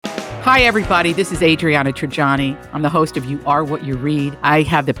Hi, everybody. This is Adriana Trajani. I'm the host of You Are What You Read. I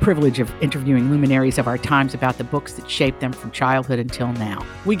have the privilege of interviewing luminaries of our times about the books that shaped them from childhood until now.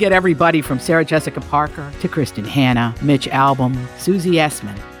 We get everybody from Sarah Jessica Parker to Kristen Hanna, Mitch Albom, Susie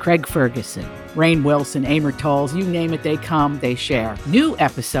Essman, Craig Ferguson, Rainn Wilson, Amor Tolls, you name it, they come, they share. New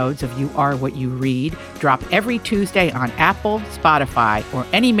episodes of You Are What You Read drop every Tuesday on Apple, Spotify, or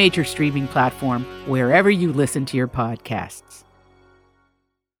any major streaming platform wherever you listen to your podcasts.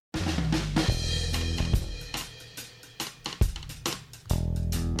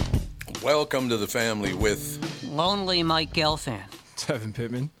 Welcome to the family with Lonely Mike Gelfand, Tevin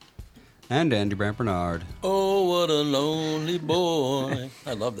Pittman, and Andy Brandt Bernard. Oh, what a lonely boy.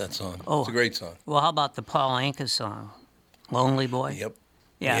 I love that song. It's a great song. Well, how about the Paul Anka song, Lonely Boy? Yep.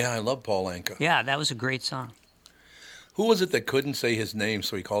 Yeah, I love Paul Anka. Yeah, that was a great song. Who was it that couldn't say his name,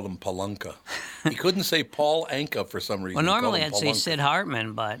 so he called him Palunka? He couldn't say Paul Anka for some reason. Well, normally I'd say Sid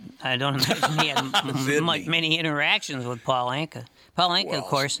Hartman, but I don't imagine he had many interactions with Paul Anka. Paul Anka, of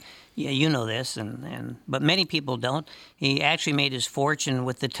course, you know this, but many people don't. He actually made his fortune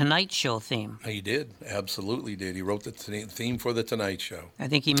with the Tonight Show theme. He did, absolutely did. He wrote the theme for the Tonight Show. I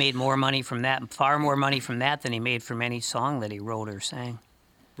think he made more money from that, far more money from that than he made from any song that he wrote or sang.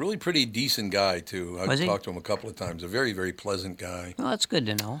 Really pretty decent guy, too. I've talked to him a couple of times. A very, very pleasant guy. Well, that's good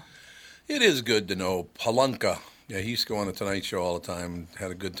to know. It is good to know. Palunka. Yeah, he used to go on the Tonight Show all the time. Had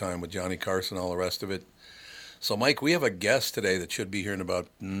a good time with Johnny Carson, all the rest of it. So, Mike, we have a guest today that should be here in about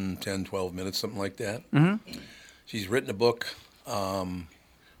 10, 12 minutes, something like that. Mm-hmm. She's written a book. I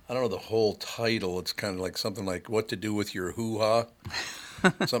don't know the whole title. It's kind of like something like What to Do with Your Hoo-hah,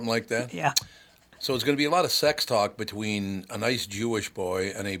 something like that. Yeah. So it's going to be a lot of sex talk between a nice Jewish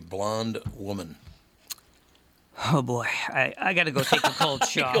boy and a blonde woman. Oh, boy. I got to go take a cold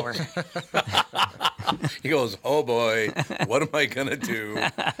shower. He goes, oh, boy, what am I going to do?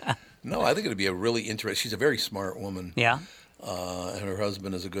 No, I think it'd be a really interesting. She's a very smart woman. Yeah. And her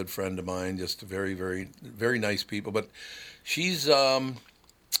husband is a good friend of mine. Just very, very, very nice people. But she's got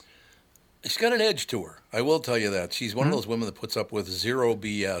an edge to her. I will tell you that. She's one of those women that puts up with zero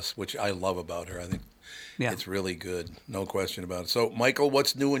BS, which I love about her. I think it's really good. No question about it. So, Michael,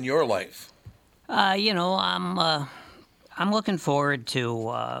 what's new in your life? I'm looking forward to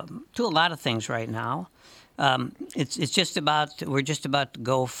a lot of things right now. We're just about to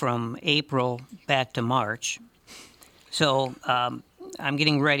go from April back to March. So I'm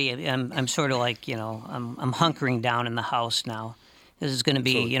getting ready. I'm sort of like, I'm hunkering down in the house now. This is going to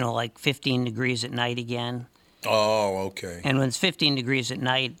be, like 15 degrees at night again. Oh, okay. And when it's 15 degrees at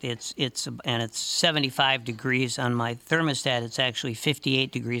night, it's 75 degrees on my thermostat. It's actually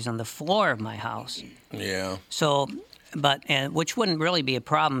 58 degrees on the floor of my house. Yeah. So, which wouldn't really be a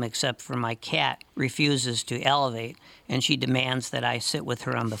problem except for my cat refuses to elevate, and she demands that I sit with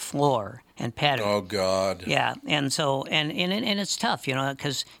her on the floor and pet her. Oh, God. Yeah, and so and it's tough,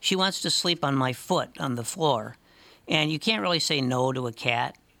 because she wants to sleep on my foot on the floor, and you can't really say no to a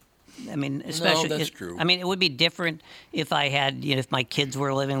cat. I mean, especially. No, that's true. I mean, it would be different if I had, if my kids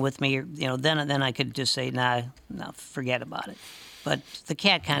were living with me, then I could just say, no, forget about it. But the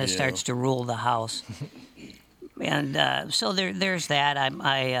cat kind of starts to rule the house. And so there's that.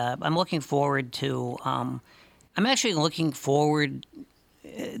 I'm looking forward to. I'm actually looking forward.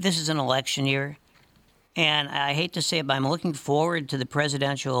 This is an election year, and I hate to say it, but I'm looking forward to the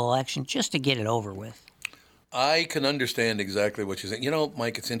presidential election just to get it over with. I can understand exactly what you're saying.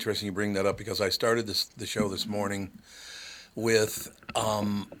 Mike, it's interesting you bring that up because I started the show this morning with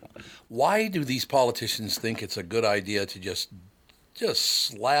why do these politicians think it's a good idea to just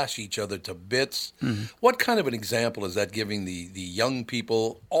slash each other to bits? Mm-hmm. What kind of an example is that giving the young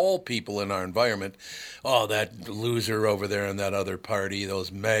people, all people in our environment? Oh, that loser over there in that other party,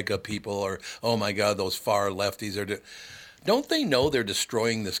 those MAGA people, or, oh, my God, those far lefties. Don't they know they're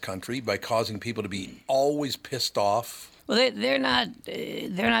destroying this country by causing people to be always pissed off? Well, they're not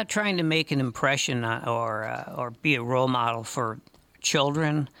trying to make an impression or be a role model for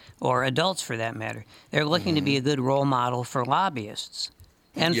children or adults, for that matter. They're looking to be a good role model for lobbyists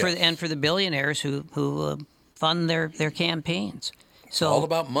and for the billionaires who fund their campaigns. So it's all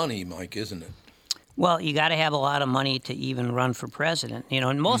about money, Mike, isn't it? Well, you got to have a lot of money to even run for president.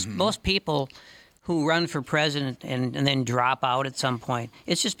 And most people who run for president and then drop out at some point,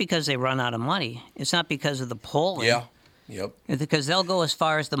 it's just because they run out of money. It's not because of the polling. Yeah. Yep. Because they'll go as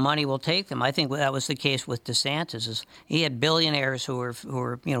far as the money will take them. I think that was the case with DeSantis. He had billionaires who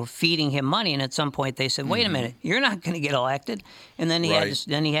were feeding him money, and at some point they said, "Wait a minute, you're not going to get elected," and then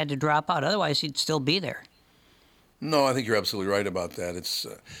he had to drop out. Otherwise, he'd still be there. No, I think you're absolutely right about that.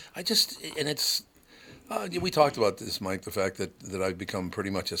 We talked about this, Mike, the fact that I've become pretty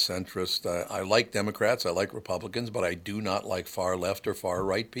much a centrist. I like Democrats, I like Republicans, but I do not like far left or far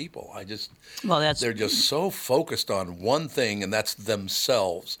right people. They're just so focused on one thing, and that's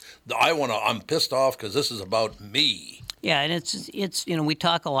themselves. I'm pissed off because this is about me. Yeah, and it's we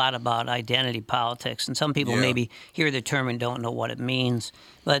talk a lot about identity politics, and some people maybe hear the term and don't know what it means.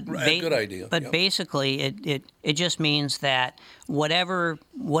 But good idea. But basically, it just means that whatever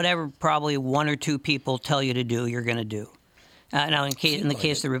probably one or two people tell you to do, you're going to do. Now, in the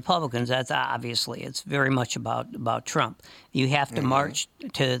case of the Republicans, that's obviously it's very much about Trump. You have to march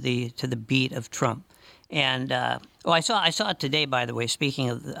to the beat of Trump. And I saw it today, by the way. Speaking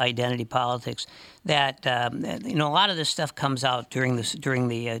of identity politics, that a lot of this stuff comes out during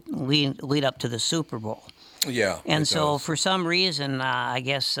the lead up to the Super Bowl. Yeah. And so for some reason, I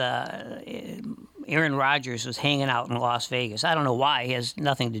guess Aaron Rodgers was hanging out in Las Vegas. I don't know why. He has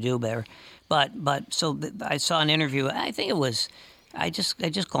nothing to do there. But I saw an interview. I think it was. I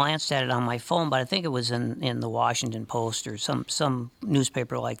just glanced at it on my phone, but I think it was in the Washington Post or some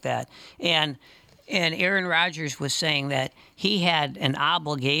newspaper like that. And Aaron Rodgers was saying that he had an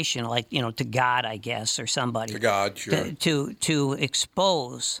obligation, to God, I guess, or somebody, to God, sure, to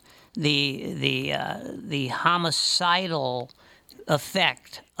expose the homicidal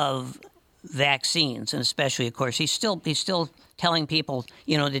effect of vaccines, and especially, of course, he's still telling people,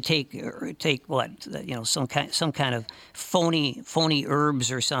 to take what, some kind of phony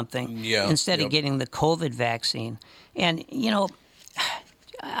herbs or something, instead of getting the COVID vaccine, and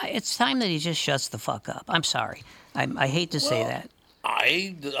it's time that he just shuts the fuck up. I'm sorry. I hate to say that.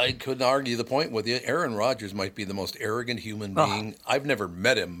 I couldn't argue the point with you. Aaron Rodgers might be the most arrogant human being. I've never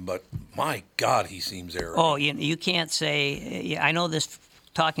met him, but my God, he seems arrogant. Oh, you can't say. I know this.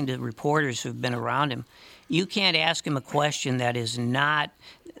 Talking to reporters who've been around him, you can't ask him a question that is not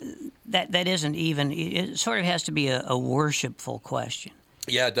that isn't even. It sort of has to be a worshipful question.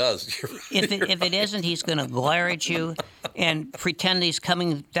 Yeah, it does. If it isn't, he's going to glare at you and pretend he's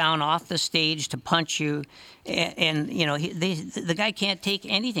coming down off the stage to punch you, and the guy can't take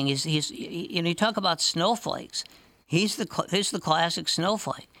anything. You talk about snowflakes. He's the classic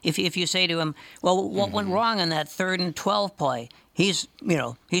snowflake. If you say to him, well, what went wrong on that 3rd and 12 play? He's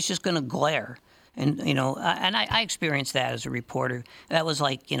just going to glare. And I experienced that as a reporter. That was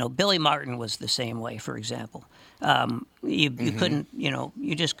like Billy Martin was the same way, for example. You couldn't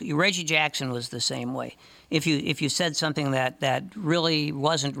Reggie Jackson was the same way. If you said something that really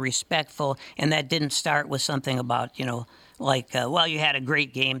wasn't respectful and that didn't start with something about well, you had a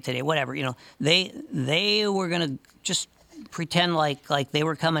great game today, whatever, they were going to just pretend like they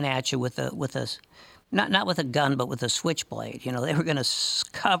were coming at you with a not with a gun, but with a switchblade. They were going to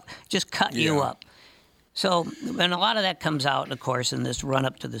just cut you up. So, and a lot of that comes out, of course, in this run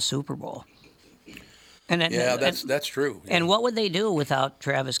up to the Super Bowl. That's true. Yeah. And what would they do without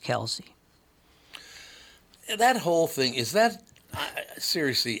Travis Kelce? That whole thing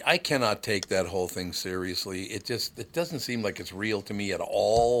seriously, I cannot take that whole thing seriously. It doesn't seem like it's real to me at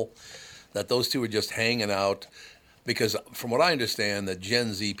all. That those two are just hanging out. Because from what I understand, the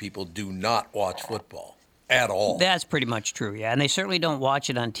Gen Z people do not watch football at all. That's pretty much true, yeah. And they certainly don't watch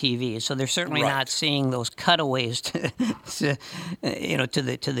it on TV, so they're certainly not seeing those cutaways to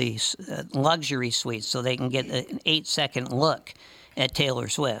the luxury suites, so they can get an 8-second look at Taylor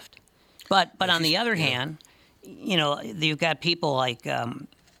Swift. But on the other hand, you've got people like Tony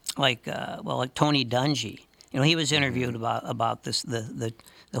Dungy. He was interviewed about this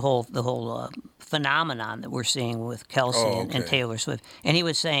the whole phenomenon that we're seeing with Kelce and Taylor Swift, and he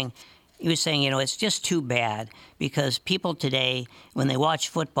was saying, it's just too bad because people today, when they watch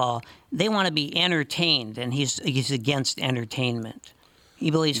football, they want to be entertained, and he's against entertainment.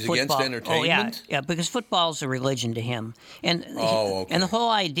 He believes he's football. Against entertainment? Oh yeah, because football's a religion to him, and and the whole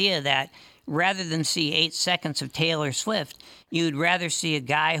idea that rather than see 8 seconds of Taylor Swift, you'd rather see a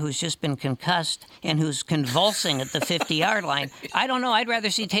guy who's just been concussed and who's convulsing at the 50-yard line. I don't know. I'd rather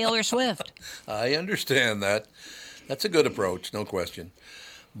see Taylor Swift. I understand that. That's a good approach, no question.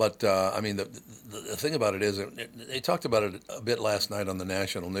 But, the thing about it is, they talked about it a bit last night on the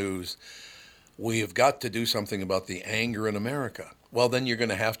national news. We have got to do something about the anger in America. Well, then you're going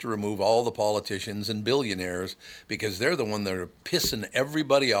to have to remove all the politicians and billionaires because they're the one that are pissing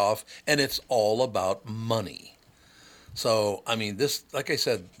everybody off, and it's all about money. So, this, like I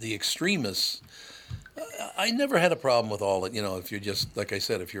said, the extremists, I never had a problem with all it. If you're just, like I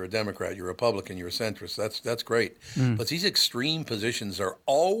said, if you're a Democrat, you're a Republican, you're a centrist, that's great. But these extreme positions are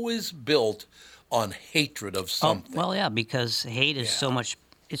always built on hatred of something. Well, yeah, because hate is so much,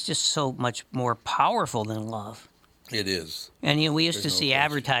 it's just so much more powerful than love. It is. And we used There's to no see question.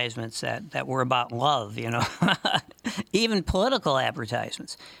 advertisements that were about love, even political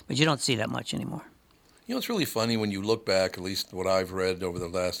advertisements. But you don't see that much anymore. It's really funny when you look back, at least what I've read over the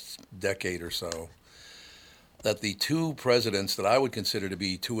last decade or so, that the two presidents that I would consider to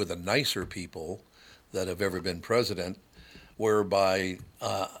be two of the nicer people that have ever been president were, by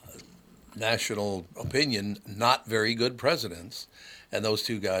national opinion, not very good presidents. And those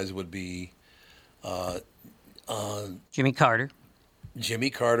two guys would be Jimmy Carter. Jimmy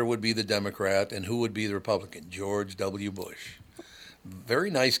Carter would be the Democrat, and who would be the Republican? George W. Bush. Very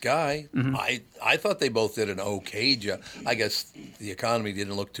nice guy. Mm-hmm. I thought they both did an okay job. I guess the economy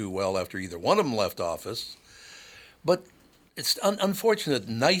didn't look too well after either one of them left office. But it's unfortunate,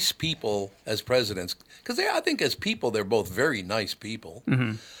 nice people as presidents, because I think as people they're both very nice people,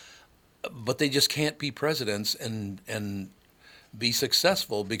 Mm-hmm. but they just can't be presidents and be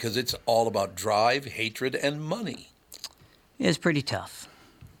successful because it's all about drive, hatred, and money. It's pretty tough.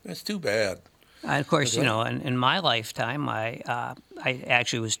 It's too bad. Of course, Okay. in my lifetime, I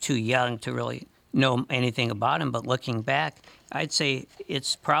actually was too young to really know anything about him. But looking back, I'd say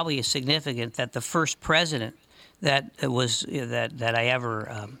it's probably significant that the first president that I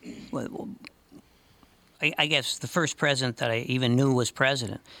ever, I guess the first president that I even knew was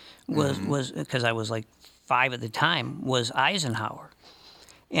president was because I was like 5 at the time, was Eisenhower.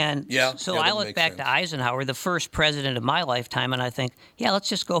 And so I that look makes back sense. to Eisenhower, the first president of my lifetime, and I think, let's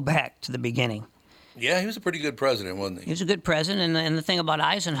just go back to the beginning. Yeah, he was a pretty good president, wasn't He he? was a good president, and the thing about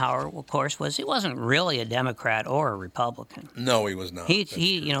Eisenhower, of course, was he wasn't really a Democrat or a Republican. No, he was not.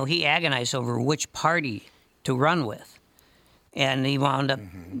 He agonized over which party to run with, and he wound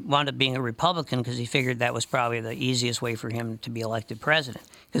up being a Republican because he figured that was probably the easiest way for him to be elected president.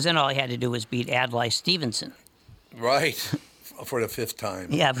 Because then all he had to do was beat Adlai Stevenson. Right. For the 5th time.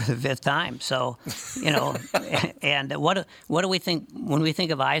 Yeah, for the 5th time. So, and what do we think when we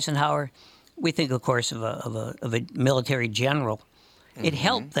think of Eisenhower? We think, of course, of a military general. It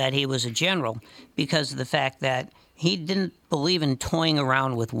helped that he was a general because of the fact that he didn't believe in toying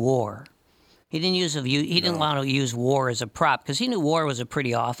around with war. He didn't want to use war as a prop because he knew war was a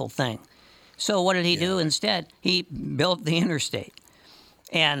pretty awful thing. So what did he do instead? He built the interstate.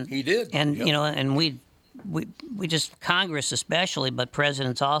 And He did. And Yep. and we just, Congress especially, but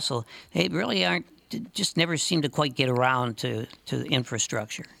presidents also, they really just never seem to quite get around to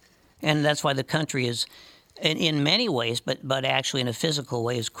infrastructure. And that's why the country is, in many ways, but actually in a physical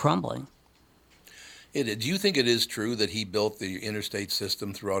way, is crumbling. Do you think it is true that he built the interstate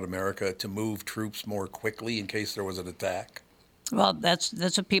system throughout America to move troops more quickly in case there was an attack? Well, that's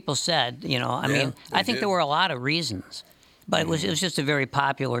what people said. I mean, they I think did. there were a lot of reasons. But it was just a very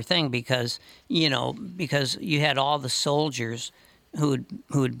popular thing because you had all the soldiers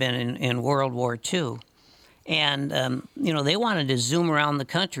who'd been in World War II, and they wanted to zoom around the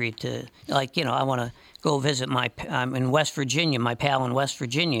country to, I want to go visit I'm in West Virginia, my pal in West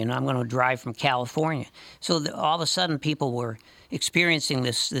Virginia, and I'm going to drive from California. So all of a sudden people were experiencing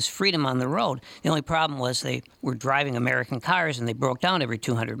this freedom on the road. The only problem was they were driving American cars and they broke down every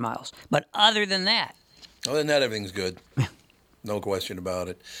 200 miles. But other than that, Other than that, everything's good. No question about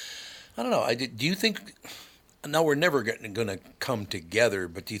it. I don't know. Do you think, now we're never going to come together,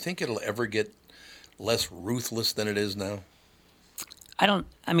 but do you think it'll ever get less ruthless than it is now?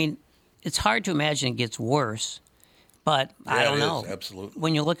 I mean, it's hard to imagine it gets worse, but I don't know. Absolutely.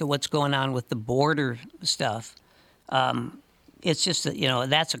 When you look at what's going on with the border stuff, it's just that,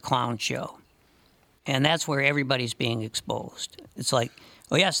 that's a clown show. And that's where everybody's being exposed. It's like,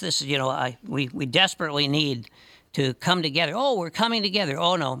 oh, yes, this is, we desperately need to come together. Oh, we're coming together.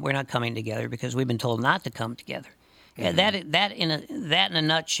 Oh, no, we're not coming together because we've been told not to come together. Mm-hmm. That in a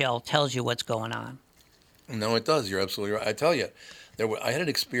nutshell tells you what's going on. No, it does. You're absolutely right. I tell you, I had an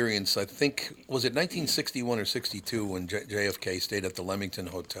experience, I think, was it 1961 or 62 when JFK stayed at the Leamington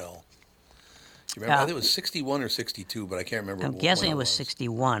Hotel? Do you remember? I think it was 61 or 62, but I can't remember. I'm guessing it was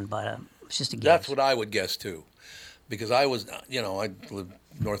 61, but it's just a guess. That's what I would guess, too. Because I was, I lived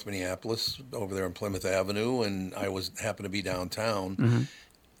North Minneapolis over there on Plymouth Avenue, and I happened to be downtown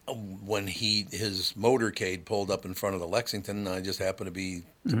when his motorcade pulled up in front of the Lexington, and I just happened to be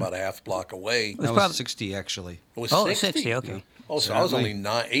about a half block away. That was 60, actually. It was Oh, 60? 60, okay. Yeah. Oh, so I was only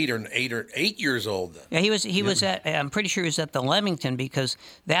 8 years old then. Yeah, he was at. I'm pretty sure he was at the Leamington because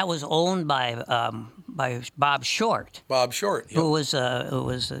that was owned by Bob Short. Bob Short. Yep. Who was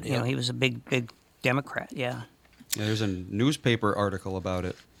he was a big Democrat. Yeah. Yeah, there's a newspaper article about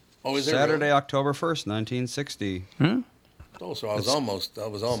it. Oh, is there? Saturday, really? October 1st, 1960. Oh, so I was almost.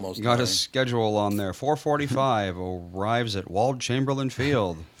 You got nine. his schedule on there. 4:45 arrives at Wald Chamberlain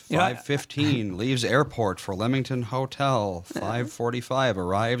Field. 5:15 leaves airport for Leamington Hotel. 5:45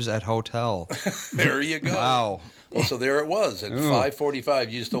 arrives at hotel. There you go. Wow. Well, so there it was at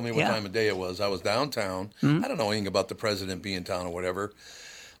 5:45. You just told me what Yeah. time of day it was. I was downtown. I don't know anything about the president being in town or whatever.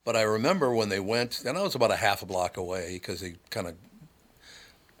 But I remember when they went, and I was about a half a block away because they kind of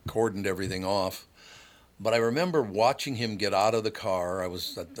cordoned everything off. But I remember watching him get out of the car. I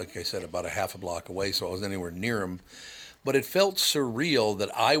was, like I said, about a half a block away, so I wasn't anywhere near him. But it felt surreal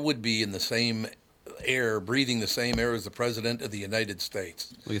that I would be in the same air, breathing the same air as the President of the United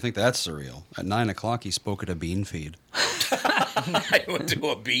States. Well, you think that's surreal? At 9 o'clock, he spoke at a bean feed. I went to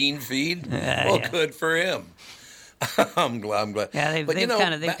a bean feed? Well, yeah. good for him. I'm glad. Yeah, But, they've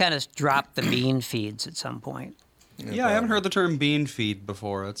kind of dropped the bean feeds at some point. Yeah, I haven't heard the term bean feed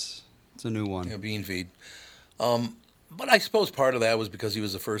before. It's a new one. Yeah, bean feed. But I suppose part of that was because he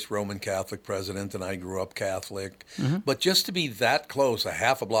was the first Roman Catholic president, and I grew up Catholic. But just to be that close, a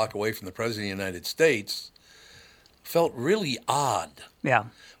half a block away from the President of the United States, felt really odd. Yeah.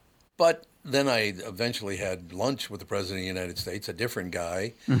 But then I eventually had lunch with the President of the United States, a different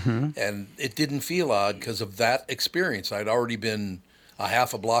guy, and it didn't feel odd because of that experience. I'd already been a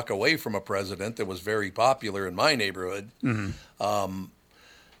half a block away from a president that was very popular in my neighborhood.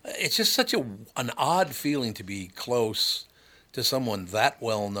 It's just such an odd feeling to be close to someone that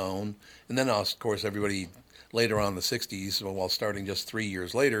well known. And then, of course, everybody later on in the 60s, while starting just 3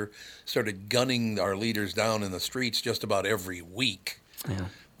 years later, started gunning our leaders down in the streets just about every week. Yeah.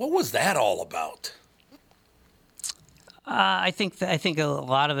 What was that all about? I think a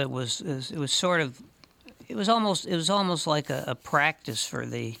lot of it was almost like a practice for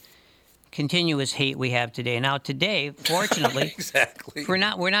the continuous hate we have today. Now today, fortunately, Exactly. for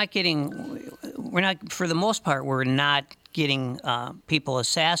the most part, we're not getting people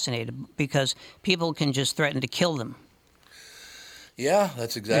assassinated because people can just threaten to kill them. Yeah,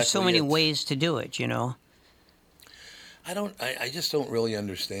 that's exactly There's so many it. ways to do it, you know. I just don't really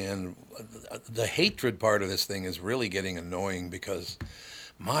understand. The hatred part of this thing is really getting annoying because,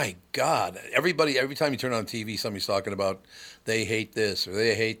 my God, every time you turn on TV, somebody's talking about they hate this or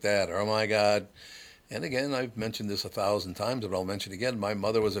they hate that or, oh, my God. And again, I've mentioned this 1,000 times, but I'll mention it again. My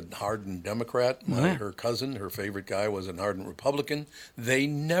mother was a hardened Democrat. Her cousin, her favorite guy, was an ardent Republican. They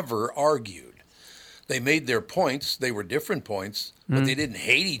never argued. They made their points. They were different points, but they didn't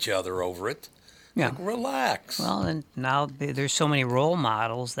hate each other over it. Yeah. Like, relax. Well, and now there's so many role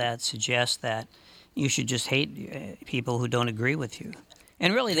models that suggest that you should just hate people who don't agree with you.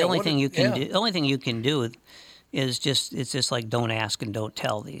 And really, the only thing you can do is just like don't ask and don't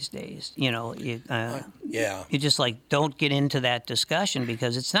tell these days. You know, you just like don't get into that discussion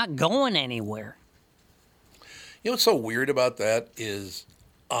because it's not going anywhere. You know what's so weird about that is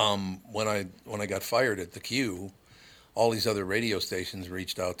when I got fired at the Q, all these other radio stations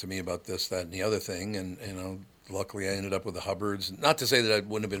reached out to me about this, that, and the other thing, and luckily I ended up with the Hubbards. Not to say that I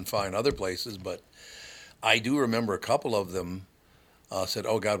wouldn't have been fine other places, but I do remember a couple of them said,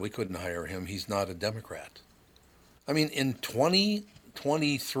 "Oh God, we couldn't hire him. He's not a Democrat." I mean, in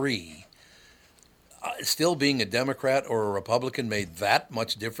 2023, still being a Democrat or a Republican made that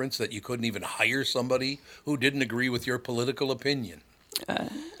much difference that you couldn't even hire somebody who didn't agree with your political opinion.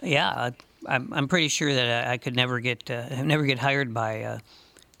 Yeah, I'm pretty sure that I could never get hired by.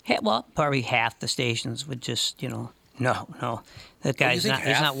 Probably half the stations would just, no, that guy's not.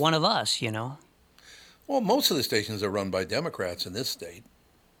 He's not one of us, Well, most of the stations are run by Democrats in this state.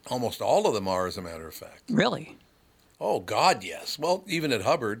 Almost all of them are, as a matter of fact. Really? Oh, God, yes. Well, even at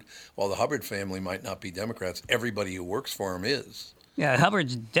Hubbard, while the Hubbard family might not be Democrats, everybody who works for them is. Yeah,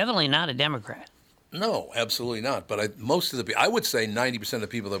 Hubbard's definitely not a Democrat. No, absolutely not. But most of I would say 90% of the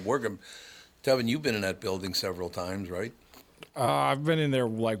people that work, Tevin, you've been in that building several times, right? I've been in there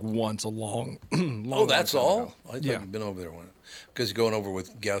like once a long Oh, that's time all? ago. I thought Yeah. you'd been over there once. Because you're going over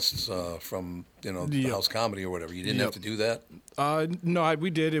with guests from, the House Comedy or whatever. You didn't have to do that? No,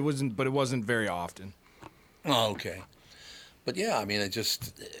 we did. It wasn't very often. Oh, okay. But yeah, I mean,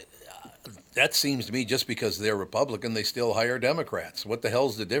 that seems to me just because they're Republican, they still hire Democrats. What the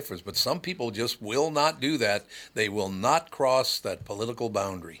hell's the difference? But some people just will not do that. They will not cross that political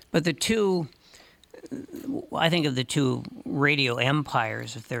boundary. But I think of the two radio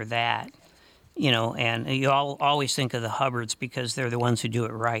empires, if they're that, and you always think of the Hubbards because they're the ones who do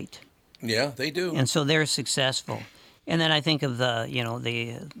it right. Yeah, they do. And so they're successful. And then I think of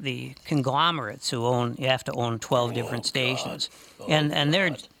the conglomerates who have to own 12 different stations. And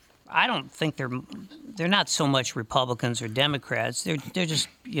I don't think they're not so much Republicans or Democrats. They're just,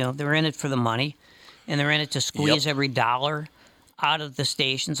 they're in it for the money, and they're in it to squeeze every dollar out of the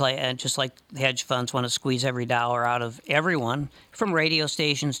stations, just like hedge funds want to squeeze every dollar out of everyone, from radio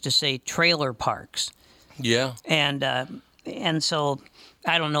stations to, say, trailer parks. Yeah. And so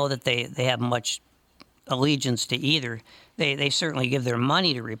I don't know that they have much allegiance to either. They certainly give their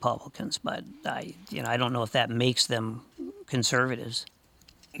money to Republicans, but I don't know if that makes them conservatives.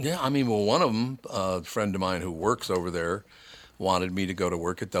 Yeah, I mean, well, one of them, a friend of mine who works over there, wanted me to go to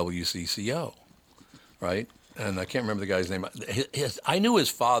work at WCCO, right? And I can't remember the guy's name. I knew his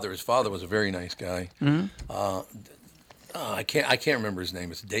father. His father was a very nice guy. I can't remember his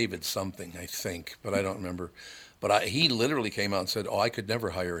name. It's David something, I think, but I don't remember. But he literally came out and said, "Oh, I could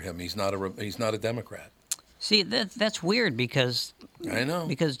never hire him. He's not a Democrat." See, that's weird because I know,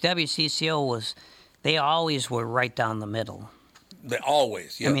 because WCCO they always were right down the middle. They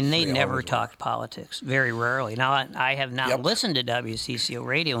always, yes. I mean, they never always talked politics, very rarely. Now, I have not listened to WCCO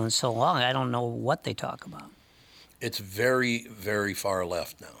radio in so long, I don't know what they talk about. It's very, very far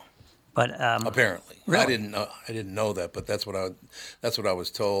left now. But apparently, really? I didn't know that, but that's what I was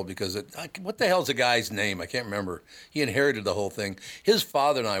told. Because what the hell's the guy's name? I can't remember. He inherited the whole thing. His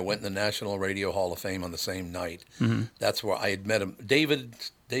father and I went in the National Radio Hall of Fame on the same night. Mm-hmm. That's where I had met him.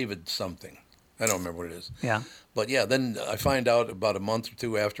 David something. I don't remember what it is. Yeah. But yeah, then I find out about a month or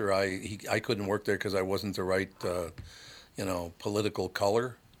two after I couldn't work there because I wasn't the right, political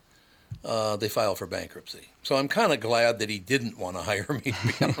color. They filed for bankruptcy. So I'm kind of glad that he didn't want to hire me, to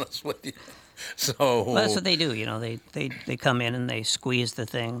be honest with you. So well, that's what they do. They come in and they squeeze the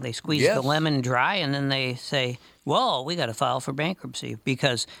thing. They squeeze the lemon dry, and then they say, "Well, we got to file for bankruptcy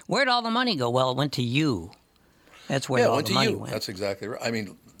because where'd all the money go? Well, it went to you. That's where all the money went." That's exactly right. I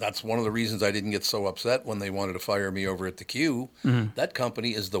mean, that's one of the reasons I didn't get so upset when they wanted to fire me over at the Q. Mm-hmm. That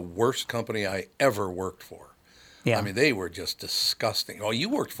company is the worst company I ever worked for. Yeah. I mean, they were just disgusting. Oh, you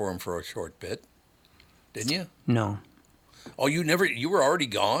worked for them for a short bit, didn't you? No. Oh, you were already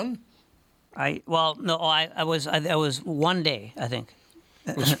gone? I was one day, I think.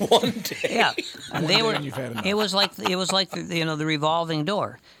 It was one day. Yeah. And it was like the revolving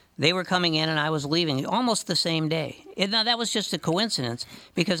door. They were coming in and I was leaving almost the same day. Now, that was just a coincidence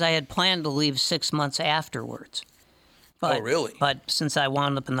because I had planned to leave 6 months afterwards. But, oh, really? But since I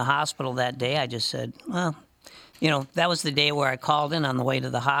wound up in the hospital that day, I just said, well, that was the day where I called in on the way to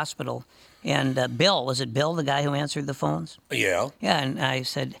the hospital. And Bill, was it Bill, the guy who answered the phones? Yeah. Yeah, and I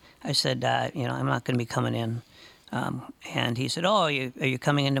said, I'm not going to be coming in. And he said, oh, are you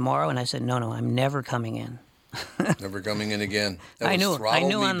coming in tomorrow? And I said, no, I'm never coming in. Never coming in again. I knew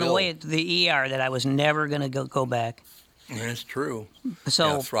on the way to the ER that I was never going to go back. That's true.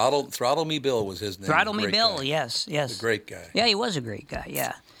 So yeah, Throttle Me Bill was his name. Throttle Me Bill, guy. Yes. A great guy. Yeah, he was a great guy.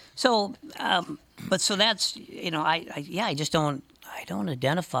 Yeah. So, so that's I just don't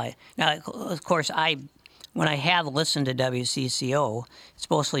identify. Now, of course, when I have listened to WCCO, it's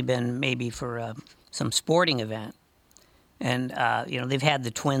mostly been maybe for some sporting event, and they've had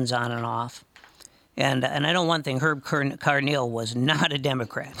the Twins on and off. And I know one thing, Herb Carneal was not a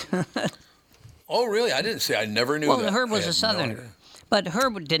Democrat. Oh, really? I didn't say. I never knew that. Well, Herb was a Southerner. But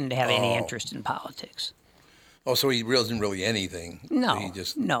Herb didn't have any interest in politics. Oh, so he wasn't really anything. No,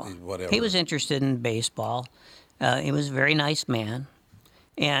 whatever. He was interested in baseball. He was a very nice man.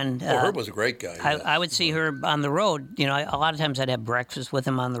 And Herb was a great guy. I would see Herb on the road. A lot of times I'd have breakfast with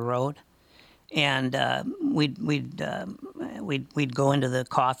him on the road. And we'd go into the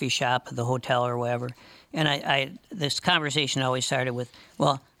coffee shop at the hotel or whatever, and this conversation always started with,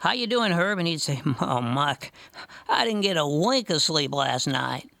 "Well, how you doing, Herb?" And he'd say, "Oh, Muck, I didn't get a wink of sleep last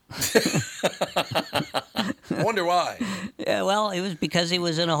night." I wonder why. Yeah, well, it was because he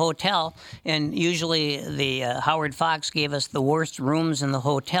was in a hotel, and usually the Howard Fox gave us the worst rooms in the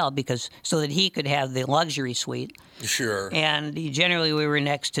hotel so that he could have the luxury suite. Sure. And generally we were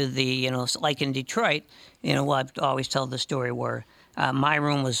next to the, like in Detroit, I always tell the story where my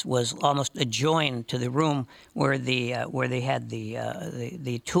room was almost adjoined to the room where they had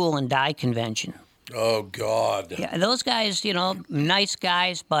the tool and die convention. Oh, God. Yeah, those guys, nice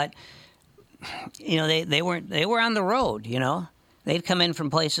guys, but they were on the road, They'd come in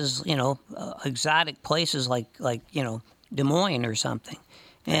from places, exotic places like Des Moines or something.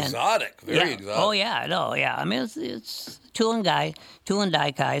 And, exotic, very exotic. Oh yeah, no, yeah. I mean, it's tool and die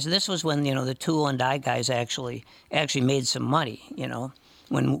guys. This was when the tool and die guys actually made some money.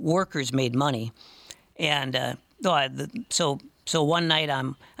 When workers made money, and so one night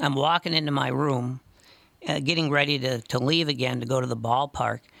I'm walking into my room, getting ready to leave again to go to the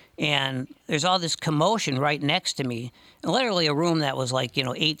ballpark, and there's all this commotion right next to me, literally a room that was like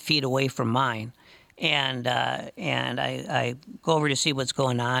 8 feet away from mine. And I go over to see what's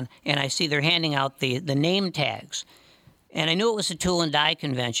going on, and I see they're handing out the name tags. And I knew it was a tool and die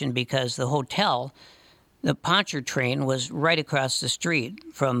convention because the hotel, the Pontchartrain, was right across the street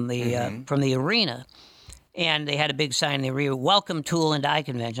from the arena. And they had a big sign in the arena, "Welcome Tool and Die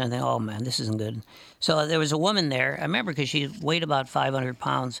Convention." I think, oh, man, this isn't good. So there was a woman there. I remember because she weighed about 500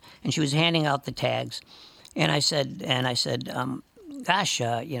 pounds, and she was handing out the tags. And I said, gosh,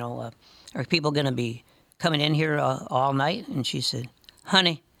 are people going to be coming in here all night? And she said,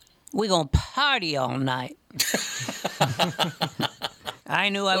 "Honey, we're going to party all night." I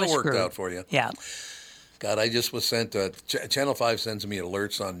knew I was screwed. That worked out for you. Yeah. God, I just was sent Channel 5 sends me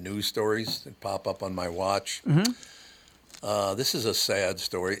alerts on news stories that pop up on my watch. Mm-hmm. This is a sad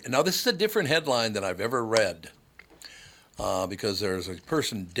story. Now, this is a different headline than I've ever read because there's a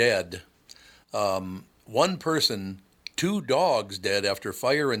person dead. One person, 2 dogs dead after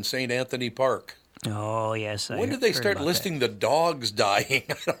fire in St. Anthony Park. Oh, yes. When did they start listing the dogs dying?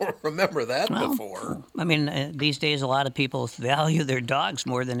 I don't remember that before. I mean, these days, a lot of people value their dogs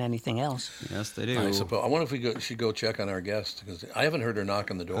more than anything else. Yes, they do. I suppose. I wonder if we should go check on our guest because I haven't heard her knock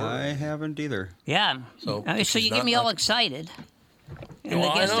on the door. I haven't either. Yeah. So you get me all excited.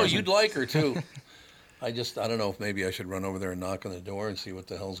 Well, I know you'd like her too. I don't know if maybe I should run over there and knock on the door and see what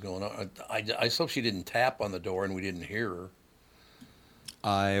the hell's going on. I hope she didn't tap on the door and we didn't hear her.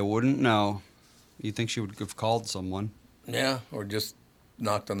 I wouldn't know. You think she would have called someone? Yeah, or just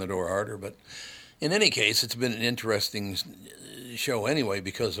knocked on the door harder. But in any case, it's been an interesting show anyway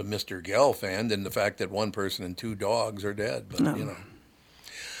because of Mr. Gelfand and the fact that one person and 2 dogs are dead. But,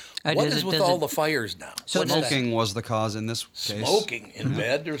 what is with all the fires now? So smoking was the cause in this case. Smoking in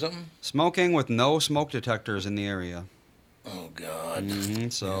bed or something? Smoking with no smoke detectors in the area. Oh,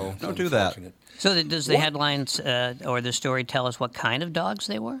 God. So don't do that. So does the headlines or the story tell us what kind of dogs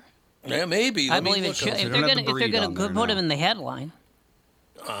they were? Yeah, maybe. I believe it should. If they're going to put them in the headline.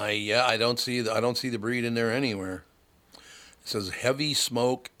 I don't see the breed in there anywhere. It says heavy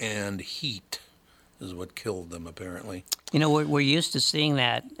smoke and heat is what killed them, apparently. We're used to seeing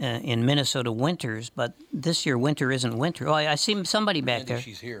that in Minnesota winters, but this year winter isn't winter. Oh, I see somebody back there.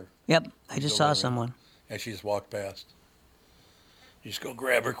 She's here. Yep, I just saw someone. Yeah, she just walked past. You just go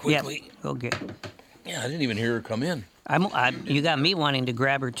grab her quickly. Yep, go get her. Yeah, I didn't even hear her come in. You got me wanting to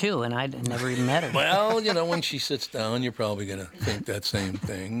grab her, too, and I never even met her. Well, when she sits down, you're probably going to think that same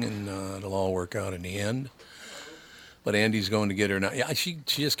thing, and it'll all work out in the end. But Andy's going to get her now. Yeah, she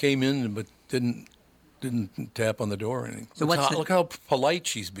just came in, but didn't tap on the door or anything. So look how polite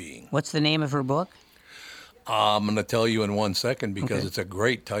she's being. What's the name of her book? I'm going to tell you in 1 second because it's a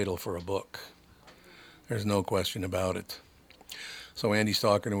great title for a book. There's no question about it. So Andy's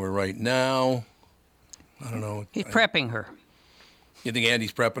talking to her right now. I don't know. He's prepping her. You think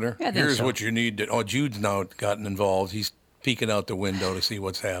Andy's prepping her? Yeah, I think Here's so. what you need. Jude's now gotten involved. He's peeking out the window to see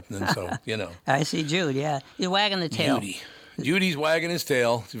what's happening. So, I see Jude, yeah. He's wagging the tail. Judy's wagging his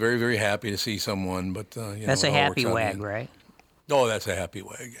tail. He's very, very happy to see someone. But that's a happy wag, right? Oh, that's a happy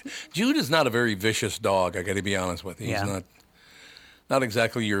wag. Jude is not a very vicious dog, I got to be honest with you. He's not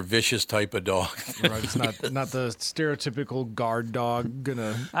exactly your vicious type of dog. Right, it's not the stereotypical guard dog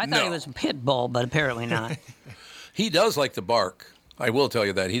I thought he was a pit bull, but apparently not. He does like to bark. I will tell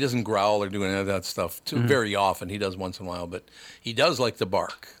you that. He doesn't growl or do any of that stuff very often. He does once in a while, but he does like to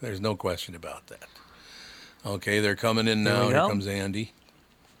bark. There's no question about that. Okay, they're coming in now. Here comes Andy.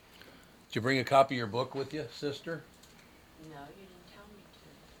 Did you bring a copy of your book with you, sister? No, you didn't tell me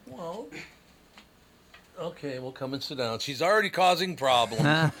to. Well, okay, we'll come and sit down. She's already causing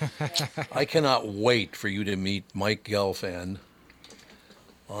problems. I cannot wait for you to meet Mike Gelfand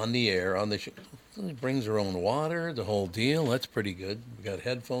on the air, on the show. She brings her own water, the whole deal. That's pretty good. We got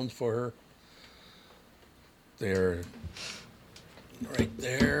headphones for her. They're right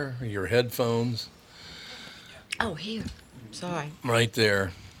there, your headphones. Oh, here. Sorry. Right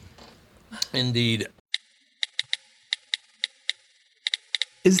there. Indeed.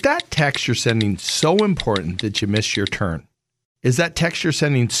 Is that text you're sending so important that you missed your turn? Is that text you're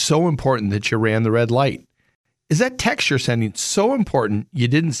sending so important that you ran the red light? Is that text you're sending so important you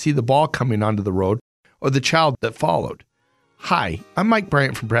didn't see the ball coming onto the road or the child that followed? Hi, I'm Mike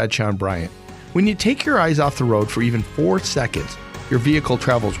Bryant from Bradshaw & Bryant. When you take your eyes off the road for even 4 seconds, your vehicle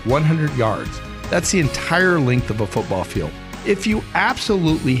travels 100 yards. That's the entire length of a football field. If you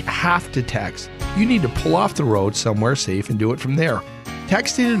absolutely have to text, you need to pull off the road somewhere safe and do it from there.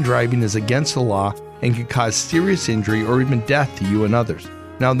 Texting and driving is against the law and can cause serious injury or even death to you and others.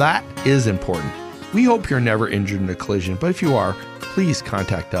 Now that is important. We hope you're never injured in a collision, but if you are, please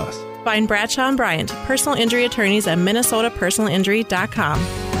contact us. Find Bradshaw & Bryant, personal injury attorneys at minnesotapersonalinjury.com.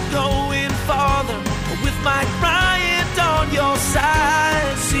 Going farther with Mike Bryant on your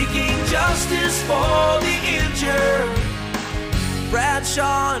side, seeking justice for the injured.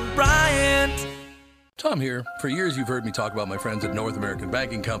 Bradshaw and Bryant. Tom here. For years, you've heard me talk about my friends at North American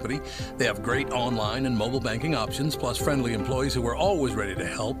Banking Company. They have great online and mobile banking options, plus friendly employees who are always ready to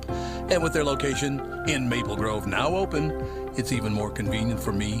help. And with their location in Maple Grove now open, it's even more convenient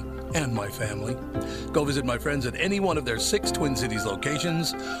for me and my family. Go visit my friends at any one of their 6 Twin Cities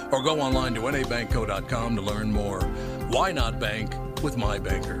locations or go online to nabankco.com to learn more. Why not bank with my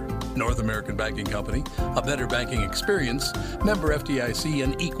banker? North American Banking Company, a better banking experience, member FDIC,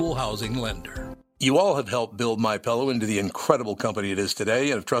 and equal housing lender. You all have helped build My Pillow into the incredible company it is today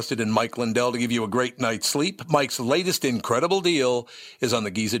and have trusted in Mike Lindell to give you a great night's sleep. Mike's latest incredible deal is on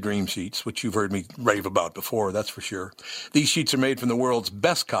the Giza Dream Sheets, which you've heard me rave about before, that's for sure. These sheets are made from the world's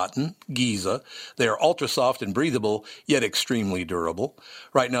best cotton, Giza. They are ultra soft and breathable, yet extremely durable.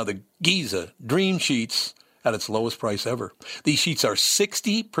 Right now, the Giza Dream Sheets at its lowest price ever. These sheets are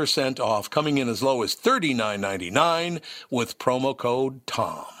 60% off, coming in as low as $39.99 with promo code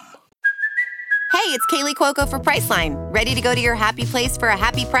TOM. Hey, it's Kaylee Cuoco for Priceline. Ready to go to your happy place for a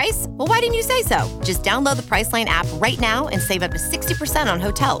happy price? Well, why didn't you say so? Just download the Priceline app right now and save up to 60% on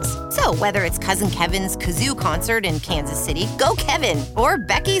hotels. So whether it's Cousin Kevin's Kazoo Concert in Kansas City, go Kevin, or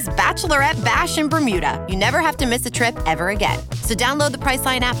Becky's Bachelorette Bash in Bermuda, you never have to miss a trip ever again. So download the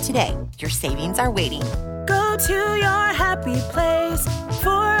Priceline app today. Your savings are waiting. Go to your happy place for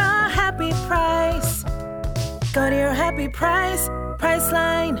a happy price. Go to your happy price,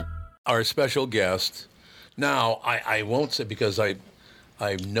 Priceline. Our special guest. Now, I won't say, because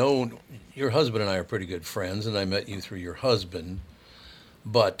I've known your husband and I are pretty good friends, and I met you through your husband.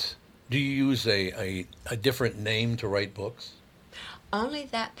 But do you use a different name to write books? Only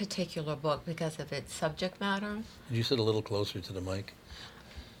that particular book because of its subject matter. Could you sit a little closer to the mic?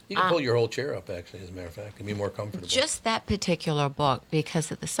 You can pull your whole chair up, actually, as a matter of fact, and be more comfortable. Just that particular book because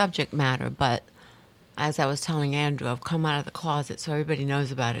of the subject matter, but as I was telling Andrew, I've come out of the closet, so everybody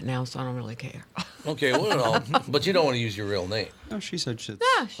knows about it now, so I don't really care. Okay, well, no, but you don't want to use your real name. No, she said she's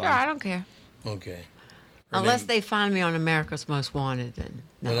Yeah, sure, I don't care. Okay. Unless they find me on America's Most Wanted, then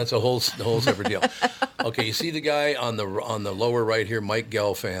no. Well, that's a whole separate deal. Okay, you see the guy on the lower right here, Mike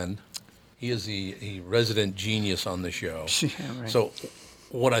Gelfand. He is the resident genius on the show. Yeah, right. So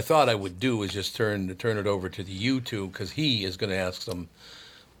what I thought I would do is just turn it over to the YouTube, because he is going to ask some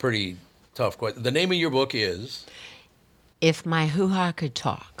pretty tough question. The name of your book is? If My Hoo-hah Could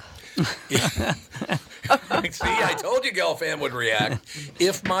Talk. See, I told you Gelfand would react.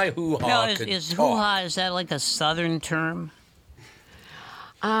 If my hoo-ha could is talk. hoo-ha, is that like a Southern term?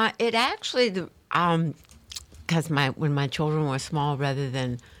 It actually, because when my children were small, rather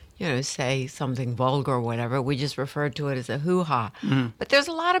than, say something vulgar or whatever, we just referred to it as a hoo-ha. Mm-hmm. But there's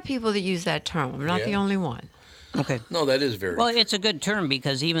a lot of people that use that term. I'm not the only one. Okay. No, that is very well, true. it's a good term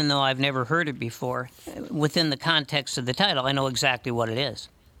because even though I've never heard it before, within the context of the title, I know exactly what it is.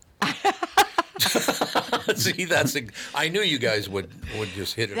 See, I knew you guys would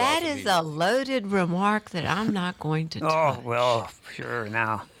just hit it off. That is a loaded remark that I'm not going to touch. Oh, well, sure,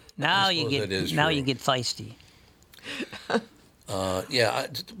 now you get feisty. Yeah,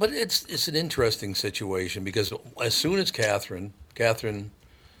 but it's an interesting situation because as soon as Catherine,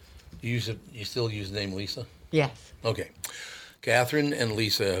 you still use the name Lisa? Yes. Okay. Catherine and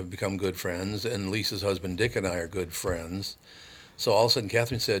Lisa have become good friends, and Lisa's husband Dick and I are good friends. So all of a sudden,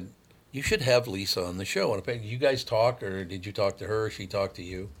 Catherine said, "You should have Lisa on the show." And you guys talk, or did you talk to her? Or she talked to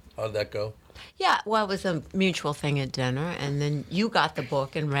you? How did that go? Yeah, well, it was a mutual thing at dinner, and then you got the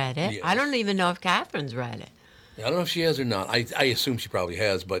book and read it. Yes. I don't even know if Catherine's read it. I don't know if she has or not. I assume she probably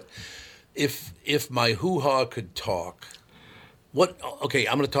has. But if my hoo-ha could talk. Okay,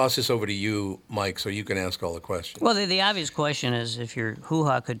 I'm going to toss this over to you, Mike, so you can ask all the questions. Well, the obvious question is, if your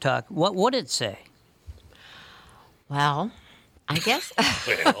hoo-ha could talk, what would it say? Well, I guess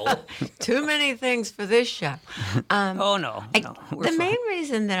too many things for this show. Oh, no. The main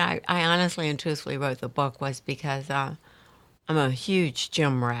reason that I honestly and truthfully wrote the book was because I'm a huge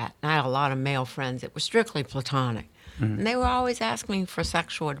gym rat. And I had a lot of male friends that were strictly platonic. Mm-hmm. And they were always asking me for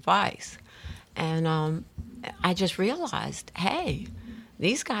sexual advice. And I just realized, hey,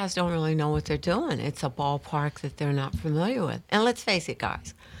 these guys don't really know what they're doing. It's a ballpark that they're not familiar with. And let's face it,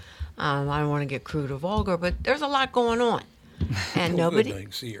 guys, I don't want to get crude or vulgar, but there's a lot going on. And nobody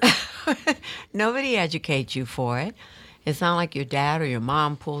educates you for it. It's not like your dad or your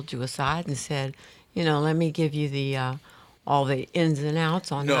mom pulled you aside and said, let me give you all the ins and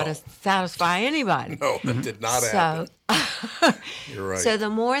outs on how to satisfy anybody. No, that did not happen. You're right. So the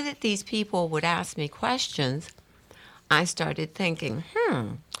more that these people would ask me questions, I started thinking,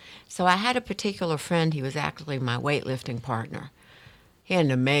 So I had a particular friend. He was actually my weightlifting partner. He had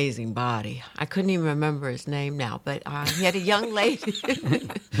an amazing body. I couldn't even remember his name now, but he had a young lady.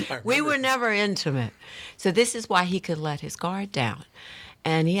 We were never intimate. So this is why he could let his guard down.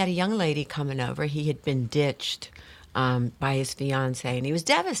 And he had a young lady coming over. He had been ditched by his fiancée, and he was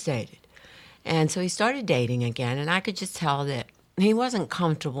devastated. And so he started dating again, and I could just tell that he wasn't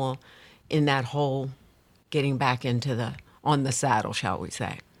comfortable in that whole getting back into on the saddle, shall we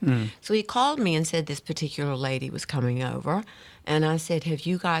say. So he called me and said this particular lady was coming over. And I said, have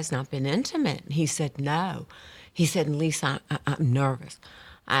you guys not been intimate? And he said, no. He said, Lisa, I'm nervous.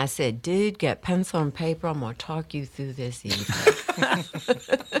 I said, dude, get pencil and paper. I'm going to talk you through this evening.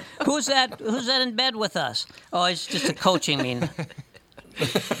 Who's that in bed with us? Oh, it's just a coaching meeting.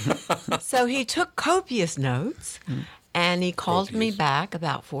 So he took copious notes, and he called me back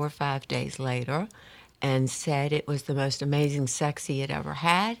about 4 or 5 days later and said it was the most amazing sex he had ever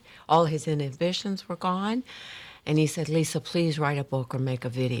had. All his inhibitions were gone. And he said, Lisa, please write a book or make a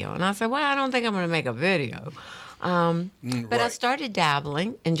video. And I said, well, I don't think I'm going to make a video. But I started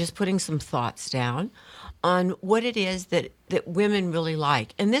dabbling and just putting some thoughts down on what it is that women really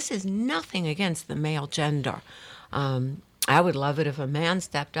like. And this is nothing against the male gender. I would love it if a man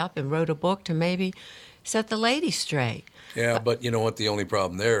stepped up and wrote a book to maybe set the ladies straight. Yeah, but you know what the only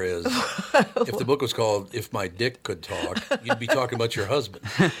problem there is? If the book was called If My Dick Could Talk, you'd be talking about your husband.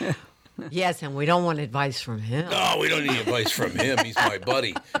 Yes, and we don't want advice from him. No, we don't need advice from him. He's my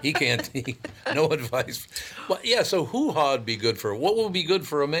buddy. He can't, no advice. Well, yeah, so hoo-ha would be good for, what would be good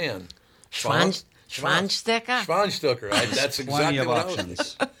for a man? Schwanstecker? Schwanstecker. That's exactly what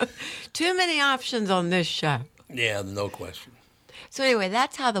options. Too many options on this show. Yeah, no question. So anyway,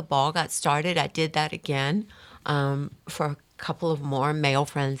 that's how the ball got started. I did that again for a couple of more male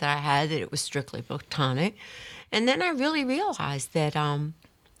friends that I had, that it was strictly platonic. And then I really realized that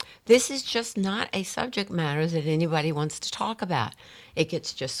this is just not a subject matter that anybody wants to talk about. It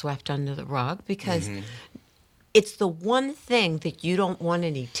gets just swept under the rug because it's the one thing that you don't want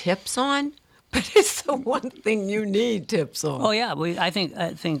any tips on, but it's the one thing you need tips on. Oh yeah, I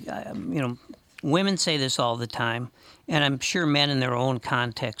think women say this all the time, and I'm sure men in their own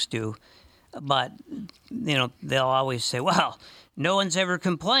context do. But they'll always say, "Well, no one's ever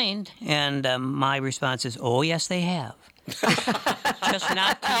complained," and my response is, "Oh yes, they have." Just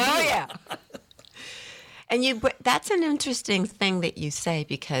not to you. Oh yeah. And that's an interesting thing that you say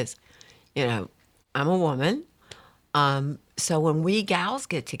because, I'm a woman. So when we gals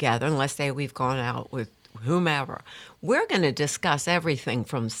get together, and let's say we've gone out with whomever, we're going to discuss everything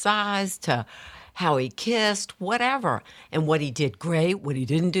from size to how he kissed, whatever, and what he did great, what he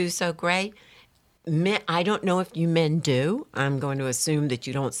didn't do so great. Men, I don't know if you men do. I'm going to assume that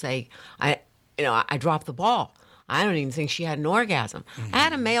you don't say, I dropped the ball. I don't even think she had an orgasm. I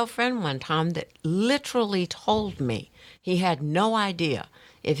had a male friend one time that literally told me he had no idea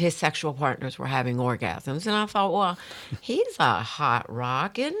if his sexual partners were having orgasms. And I thought, well, he's a hot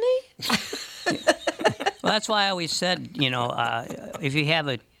rock, isn't he? Well, that's why I always said, if you have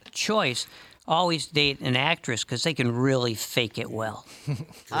a choice, always date an actress because they can really fake it well.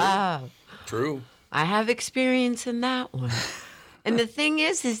 True. I have experience in that one. And the thing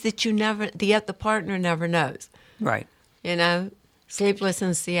is that the partner never knows. Right. Sleepless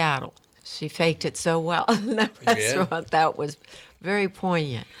in Seattle. She faked it so well in that restaurant. That was very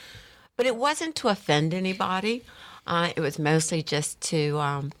poignant. But it wasn't to offend anybody. It was mostly just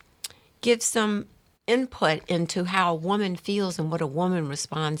to give some input into how a woman feels and what a woman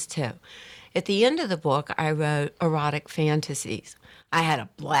responds to. At the end of the book, I wrote erotic fantasies. I had a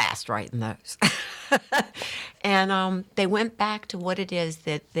blast writing those. And they went back to what it is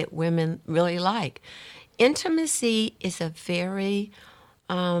that women really like. Intimacy is a very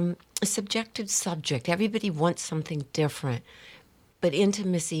subjective subject. Everybody wants something different. But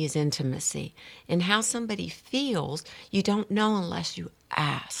intimacy is intimacy. And how somebody feels, you don't know unless you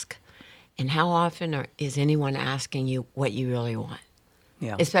ask. And how often is anyone asking you what you really want?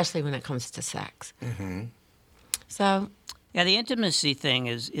 Yeah. Especially when it comes to sex. Mm-hmm. So... Yeah, the intimacy thing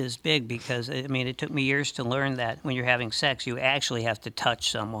is big because, it took me years to learn that when you're having sex, you actually have to touch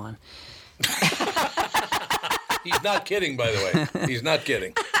someone. He's not kidding, by the way. He's not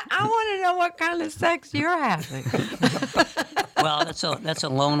kidding. I want to know what kind of sex you're having. Well, that's a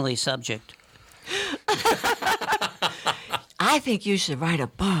lonely subject. I think you should write a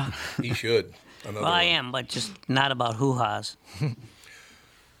book. He should. Well, I am, but just not about hoo-has.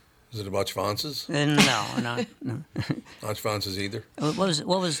 Is it about schwanzes? No. Not schwanzes either? What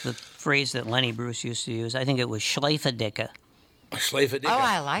was the phrase that Lenny Bruce used to use? I think it was schleifedicke. Schleifedicke. Oh,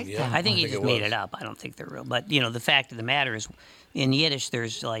 I like that. I think he just it made was. it up. I don't think they're real. But, the fact of the matter is, in Yiddish,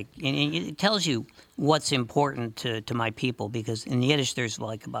 there's and it tells you what's important to my people, because in Yiddish, there's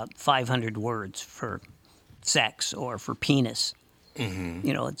like about 500 words for sex or for penis. Mm-hmm.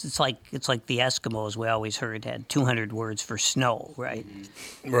 It's like the Eskimos, we always heard, had 200 words for snow, right?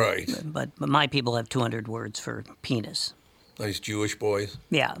 Right. But my people have 200 words for penis. Nice Jewish boys.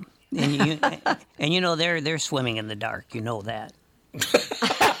 Yeah. And they're swimming in the dark. You know that.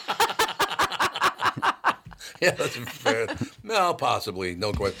 Yeah, that's fair. No, possibly.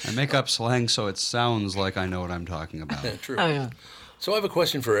 No question. I make up slang so it sounds like I know what I'm talking about. True. Oh, yeah. So I have a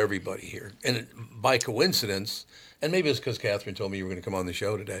question for everybody here. And by coincidence, and maybe it's because Catherine told me you were going to come on the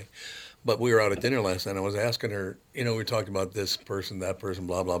show today, but we were out at dinner last night. And I was asking her, we were talking about this person, that person,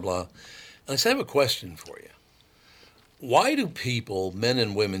 blah, blah, blah. And I said, I have a question for you. Why do people, men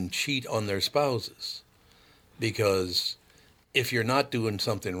and women, cheat on their spouses? Because if you're not doing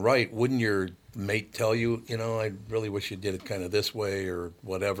something right, wouldn't your mate tell you, I really wish you did it kind of this way or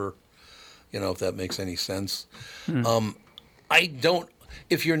whatever, if that makes any sense?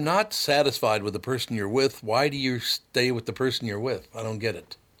 If you're not satisfied with the person you're with, why do you stay with the person you're with? I don't get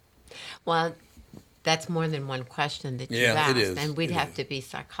it. Well, that's more than one question that you've Yeah, asked. it is. And we'd have to be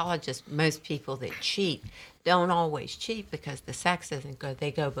psychologists. Most people that cheat don't always cheat because the sex isn't good.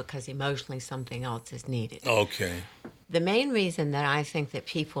 They go because emotionally something else is needed. Okay. The main reason that I think that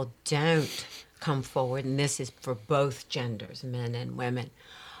people don't come forward, and this is for both genders, men and women,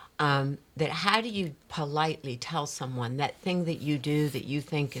 that how do you politely tell someone that thing that you do that you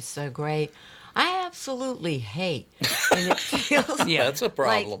think is so great, I absolutely hate. And it feels Yeah, that's a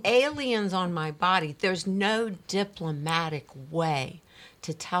problem. like aliens on my body. There's no diplomatic way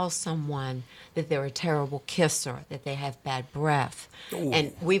to tell someone that they're a terrible kisser, that they have bad breath. Ooh.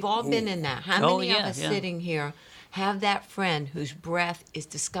 And we've all been in that. How Oh, many yeah, of us yeah. sitting here have that friend whose breath is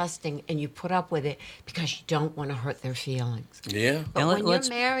disgusting and you put up with it because you don't want to hurt their feelings? Yeah. But And when let's-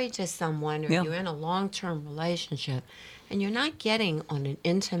 you're married to someone or Yeah. you're in a long-term relationship and you're not getting on an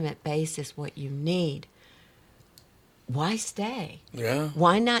intimate basis what you need, why stay? Yeah.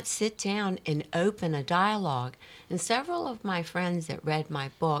 Why not sit down and open a dialogue? And several of my friends that read my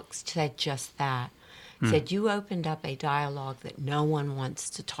books said just that. Said, you opened up a dialogue that no one wants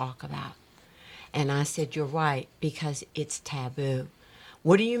to talk about. And I said, you're right, because it's taboo.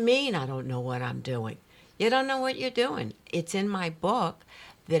 What do you mean I don't know what I'm doing? You don't know what you're doing. It's in my book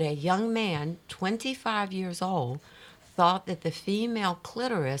that a young man, 25 years old, thought that the female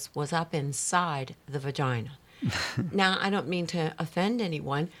clitoris was up inside the vagina. Now, I don't mean to offend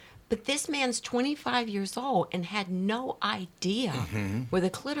anyone, but this man's 25 years old and had no idea where the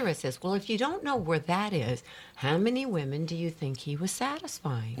clitoris is. Well, if you don't know where that is, how many women do you think he was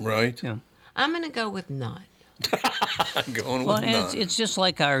satisfying? Right. Yeah. I'm going to go with none. I'm going Well, with and none. it's just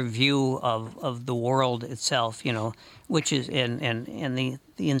like our view of the world itself, which is and the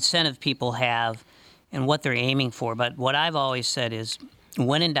incentive people have and what they're aiming for. But what I've always said is,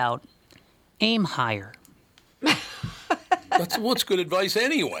 when in doubt, aim higher. That's what's good advice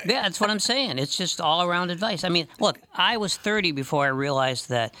anyway. Yeah, that's what I'm saying. It's just all around advice. I mean, look, I was 30 before I realized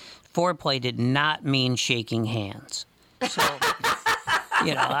that foreplay did not mean shaking hands. So,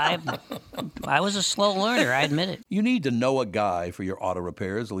 I was a slow learner, I admit it. You need to know a guy for your auto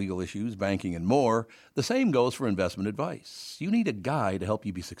repairs, legal issues, banking, and more. The same goes for investment advice. You need a guy to help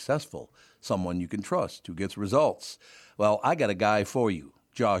you be successful, someone you can trust, who gets results. Well, I got a guy for you,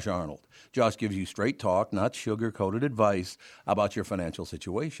 Josh Arnold. Josh gives you straight talk, not sugar-coated advice about your financial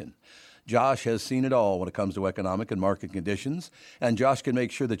situation. Josh has seen it all when it comes to economic and market conditions, and Josh can make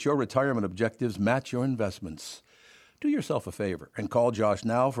sure that your retirement objectives match your investments. Do yourself a favor and call Josh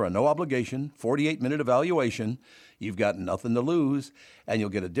now for a no-obligation, 48-minute evaluation. You've got nothing to lose, and you'll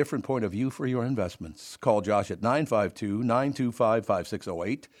get a different point of view for your investments. Call Josh at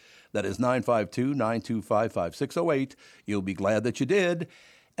 952-925-5608. That is 952-925-5608. You'll be glad that you did.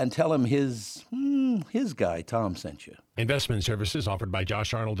 And tell him his guy, Tom, sent you. Investment services offered by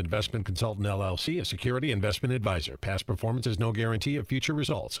Josh Arnold Investment Consultant, LLC, a security investment advisor. Past performance is no guarantee of future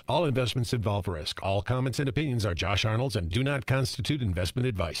results. All investments involve risk. All comments and opinions are Josh Arnold's and do not constitute investment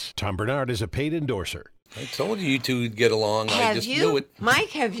advice. Tom Bernard is a paid endorser. I told you two would get along. I just knew it. Mike,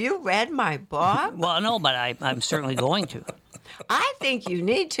 have you read my book? Well, no, but I'm certainly going to. I think you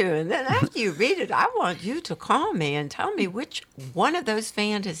need to. And then after you read it, I want you to call me and tell me which one of those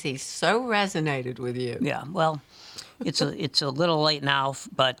fantasies so resonated with you. Yeah, well, it's a little late now,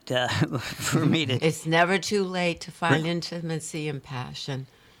 but for me to... It's never too late to find intimacy and passion.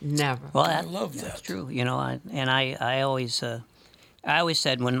 Never. Well, I love that. That's true. I always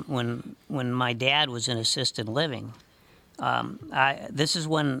said when my dad was in assisted living, This is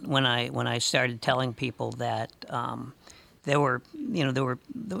when I started telling people that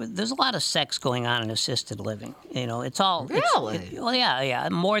there's a lot of sex going on in assisted living. It's all really. Well, yeah,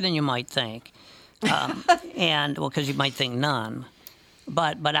 more than you might think, and because you might think none.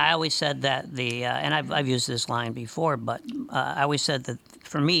 But I always said that and I've used this line before, but I always said that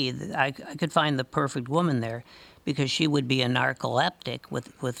for me, I could find the perfect woman there because she would be a narcoleptic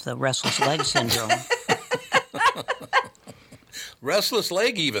with the restless leg syndrome. Restless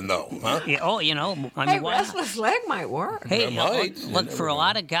leg, even though, huh? Yeah, Hey, restless leg might work. Hey, It might. look, for a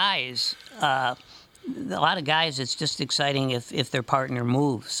lot of guys, it's just exciting if their partner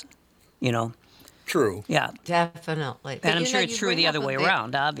moves. True. Yeah, Definitely. and I'm sure it's true the other way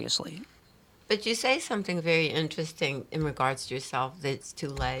around, obviously. But you say something very interesting in regards to yourself that it's too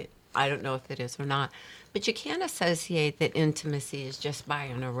late. I don't know if it is or not. But you can't associate that intimacy is just by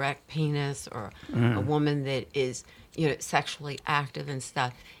an erect penis or a woman that is, sexually active and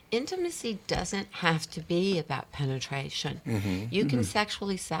stuff. Intimacy doesn't have to be about penetration. You can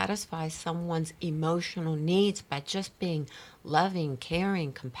sexually satisfy someone's emotional needs by just being loving,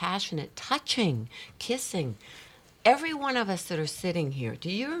 caring, compassionate, touching, kissing. Every one of us that are sitting here,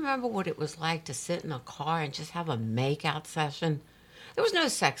 do you remember what it was like to sit in a car and just have a make-out session? There was no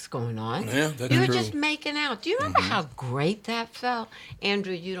sex going on. Yeah, that's true. You were just making out. Do you remember how great that felt?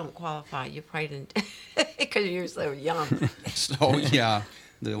 Andrew, you don't qualify. You probably didn't because you're so young. So, yeah,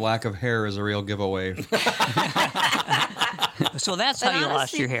 the lack of hair is a real giveaway. So that's how you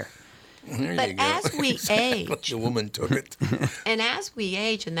lost your hair. But as we age, the woman took it. And as we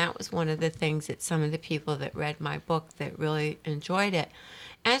age, and that was one of the things that some of the people that read my book that really enjoyed it,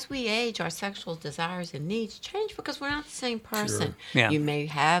 as we age, our sexual desires and needs change because we're not the same person. Sure. Yeah. You may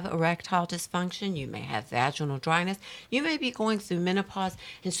have erectile dysfunction. You may have vaginal dryness. You may be going through menopause.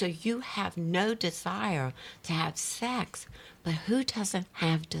 And so you have no desire to have sex. But who doesn't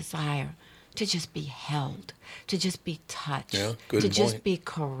have desire to just be held, to just be touched, to just be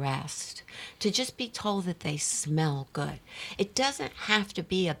caressed, to just be told that they smell good? It doesn't have to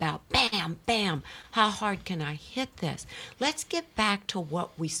be about bam, bam, how hard can I hit this? Let's get back to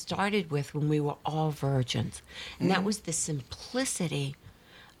what we started with when we were all virgins. And that was the simplicity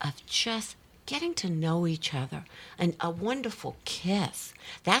of just getting to know each other and a wonderful kiss.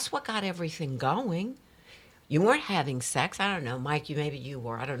 That's what got everything going. You weren't having sex. I don't know, Mike, maybe you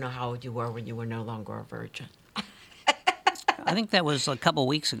were. I don't know how old you were when you were no longer a virgin. I think that was a couple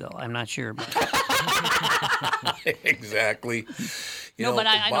weeks ago. I'm not sure. But... Exactly. But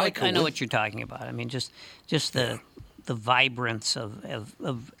I know what you're talking about. I mean, just the vibrance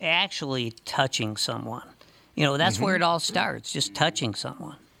of actually touching someone. That's where it all starts, just touching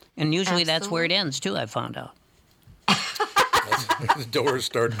someone. And usually that's where it ends, too, I've found out. The doors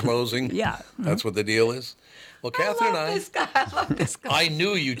start closing. Yeah. That's what the deal is. Well, Catherine and I love this guy. I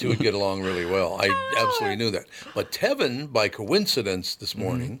knew you two would get along really well. I absolutely knew that. But Tevin, by coincidence this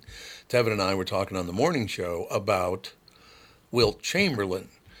morning, Tevin and I were talking on the morning show about Wilt Chamberlain.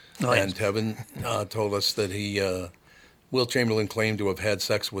 Oh, and Tevin told us that Wilt Chamberlain claimed to have had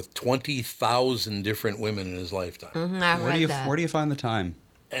sex with 20,000 different women in his lifetime. I read that. Where do you find the time?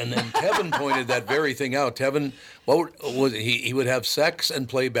 And then Tevin pointed that very thing out. Tevin, what was he would have sex and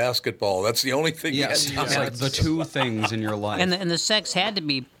play basketball. That's the only thing. Yes, he had it's like the two things in your life. And the sex had to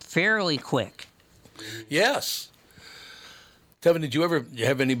be fairly quick. Yes. Tevin, did you ever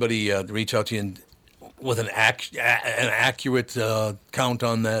have anybody reach out to you with an accurate count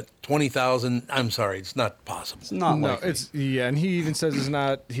on that? 20,000? I'm sorry, it's not possible. It's not likely. And he even says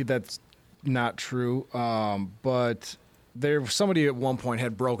that's not true. But somebody at one point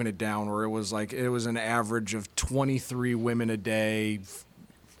had broken it down where it was an average of 23 women a day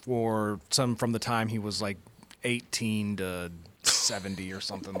for some from the time he was like 18 to 70 or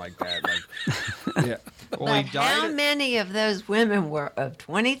something like that. Yeah. But how many of those women were, of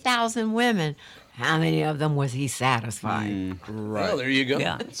 20,000 women, how many of them was he satisfying? Right. Well, there you go.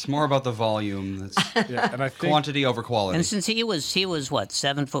 Yeah. It's more about the volume. It's and I think, quantity over quality. And since he was what,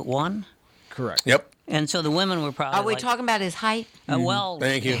 7'1"? Correct. Yep. And so the women were probably. Are we talking about his height? Well,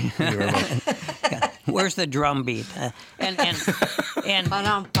 Thank you. Thank you very much. Where's the drum beat? And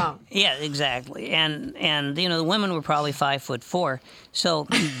Yeah, exactly. And the women were probably 5'4". So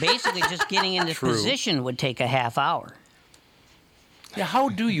basically, just getting into position would take a half hour. Yeah, how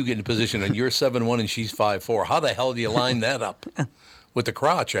do you get in position and you're 7'1" and she's 5'4"? How the hell do you line that up? With the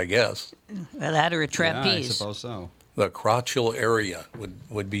crotch, I guess. That or a trapeze. Yeah, I suppose so. The crotchal area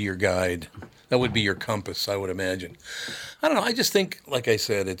would be your guide. That would be your compass, I would imagine. I don't know. I just think, like I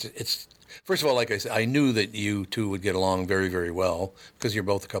said, it's First of all, like I said, I knew that you two would get along very, very well because you're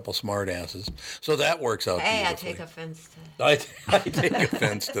both a couple smart asses. So that works out Hey, I beautifully. take offense to that. I take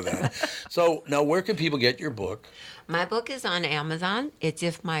offense to that. So now where can people get your book? My book is on Amazon. It's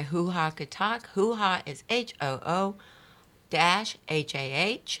If My Hoo-hah Could Talk. Hoo-hah is HOO-HAH.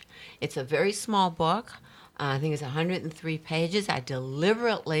 It's a very small book. I think it's 103 pages. I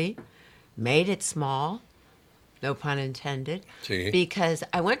deliberately made it small, no pun intended, because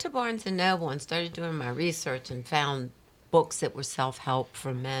I went to Barnes & Noble and started doing my research and found books that were self-help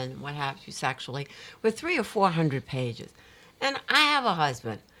for men, what have you, sexually, with 300 or 400 pages. And I have a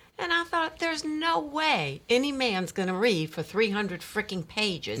husband. And I thought, there's no way any man's going to read for 300 freaking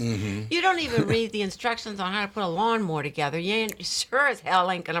pages. Mm-hmm. You don't even read the instructions on how to put a lawnmower together. You sure as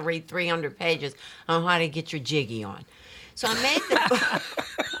hell ain't going to read 300 pages on how to get your jiggy on. So I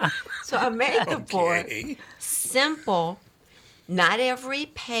made the book simple. Not every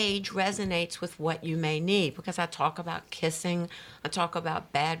page resonates with what you may need, because I talk about kissing, I talk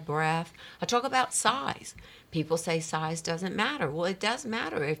about bad breath, I talk about size. People say size doesn't matter. Well, it does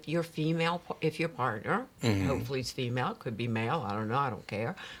matter if you're female, if your partner, hopefully it's female, could be male, I don't know, I don't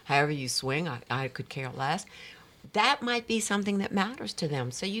care. However you swing, I could care less. That might be something that matters to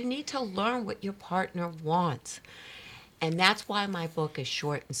them. So you need to learn what your partner wants. And that's why my book is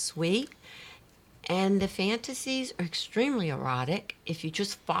short and sweet. And the fantasies are extremely erotic if you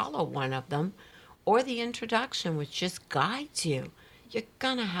just follow one of them, or the introduction, which just guides you. You're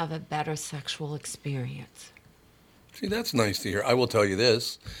going to have a better sexual experience. See, that's nice to hear. I will tell you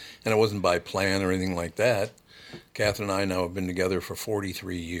this, and it wasn't by plan or anything like that. Catherine and I now have been together for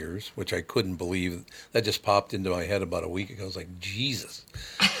 43 years, which I couldn't believe. That just popped into my head about a week ago. I was like, Jesus.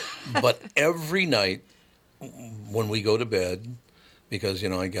 But every night when we go to bed, because,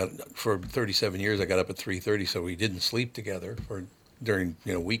 for 37 years, I got up at 3:30, so we didn't sleep together during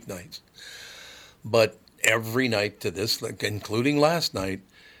weeknights. But every night to this, including last night,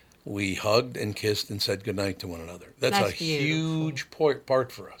 we hugged and kissed and said goodnight to one another. That's a huge part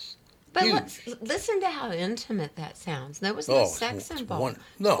for us. But listen to how intimate that sounds. There was no sex involved.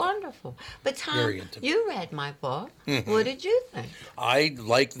 It's wonderful. But Tom, you read my book. Mm-hmm. What did you think?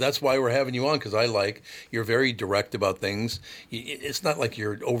 That's why we're having you on, because you're very direct about things. It's not like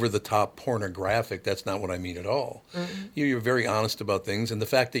you're over-the-top pornographic. That's not what I mean at all. Mm-hmm. You're very honest about things. And the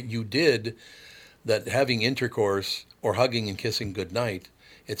fact that you did that, having intercourse or hugging and kissing goodnight,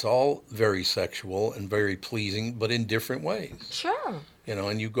 it's all very sexual and very pleasing, but in different ways. Sure.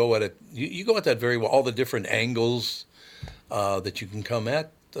 And you go at it. You go at that very well. All the different angles that you can come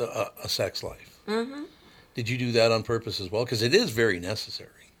at a sex life. Mm-hmm. Did you do that on purpose as well? Because it is very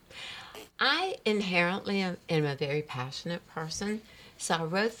necessary. I inherently am a very passionate person, so I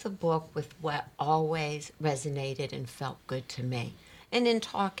wrote the book with what always resonated and felt good to me. And in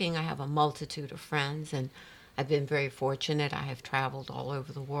talking, I have a multitude of friends, and I've been very fortunate. I have traveled all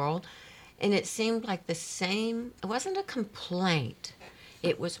over the world. And it seemed like it wasn't a complaint.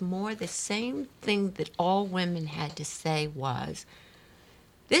 It was more the same thing that all women had to say was,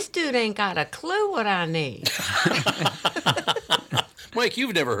 this dude ain't got a clue what I need. Mike,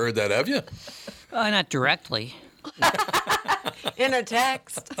 you've never heard that, have you? Not directly. In a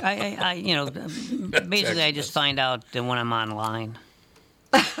text? Basically I just find out when I'm online.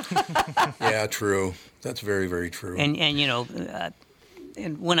 Yeah, true. That's very, very true. And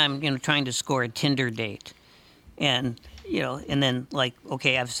when I'm trying to score a Tinder date, and then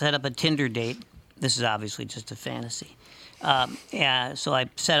I've set up a Tinder date. This is obviously just a fantasy. So I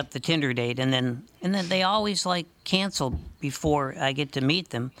set up the Tinder date, and then they always cancel before I get to meet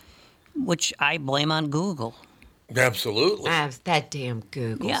them, which I blame on Google. Absolutely. That damn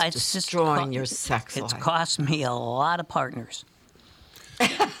Google's it's destroying your sex life. It's cost me a lot of partners.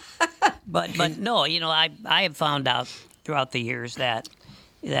 But no, I have found out throughout the years that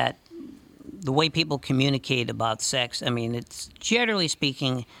the way people communicate about sex, it's generally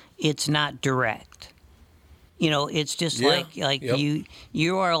speaking, it's not direct. It's just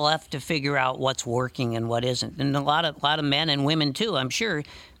you are left to figure out what's working and what isn't. And a lot of men and women too, I'm sure.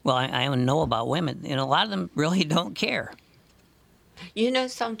 Well, I don't know about women. A lot of them really don't care. You know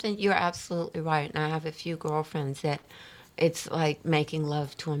something? You're absolutely right. And I have a few girlfriends that it's like making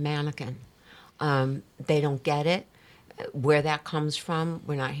love to a mannequin. They don't get it, where that comes from.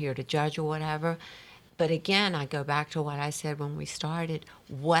 We're not here to judge or whatever. But again, I go back to what I said when we started.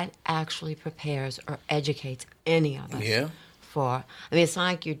 What actually prepares or educates any of us for? It's not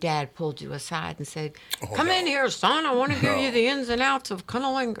like your dad pulled you aside and said, come in here, son, I want to give you the ins and outs of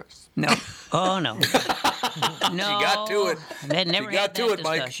cunnilingus. No. Oh, no. No. She got to it. That never had that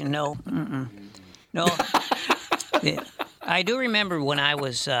discussion. Mike. No. No. I do remember when I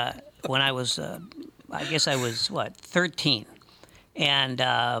was when I was, I guess I was 13, and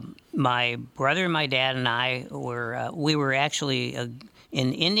my brother and my dad and I we were actually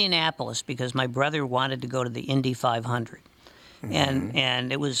in Indianapolis because my brother wanted to go to the Indy 500,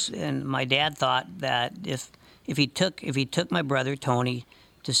 and my dad thought that if he took my brother Tony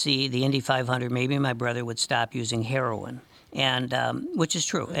to see the Indy 500, maybe my brother would stop using heroin. And which is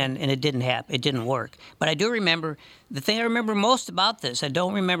true, and it didn't happen. It didn't work. But I do remember the thing I remember most about this. I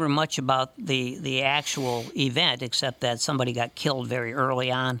don't remember much about the actual event, except that somebody got killed very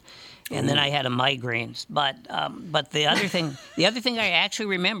early on, and then I had a migraine. But the other thing I actually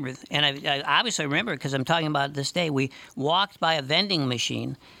remember, and I obviously remember because I'm talking about it this day. We walked by a vending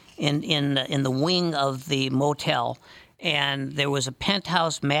machine in the wing of the motel. And there was a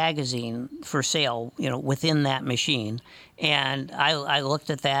Penthouse magazine for sale, within that machine. And I looked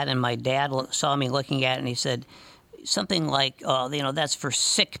at that, and my dad saw me looking at it, and he said something like, that's for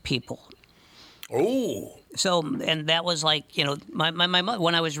sick people. Oh. So, and that was like, my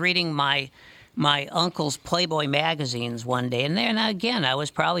when I was reading my uncle's Playboy magazines one day, and then again, I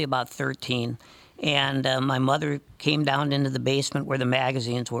was probably about 13. And my mother came down into the basement where the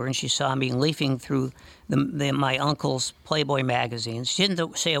magazines were, and she saw me leafing through my uncle's Playboy magazines. She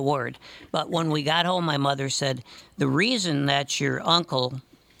didn't say a word. But when we got home, my mother said, the reason that your uncle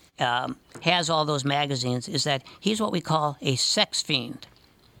has all those magazines is that he's what we call a sex fiend.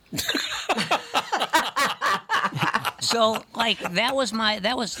 So, there was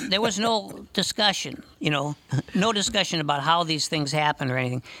no discussion, no discussion about how these things happen or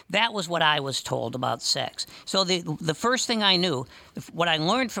anything. That was what I was told about sex. So the first thing I knew, what I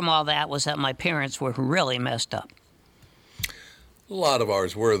learned from all that was that my parents were really messed up. A lot of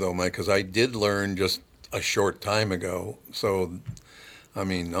ours were, though, Mike, because I did learn just a short time ago. So, I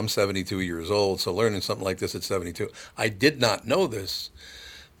mean, I'm 72 years old, so learning something like this at 72. I did not know this.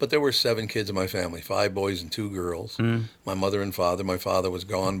 But there were 7 kids in my family, 5 boys and 2 girls. My mother and father. My father was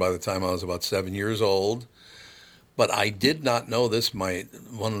gone by the time I was about 7 years old. But I did not know this.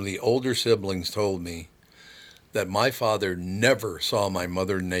 One of the older siblings told me that my father never saw my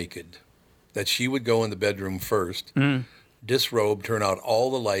mother naked, that she would go in the bedroom first, disrobe, turn out all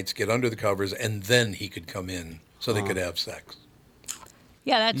the lights, get under the covers, and then he could come in so they could have sex.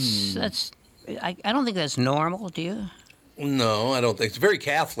 Yeah, that's. I don't think that's normal. Do you? No, I don't think. It's very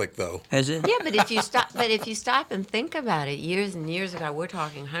Catholic, though. Is it? Yeah, but if you stop and think about it, years and years ago, we're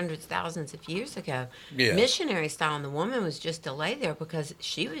talking hundreds, thousands of years ago, missionary style, and the woman was just to lay there because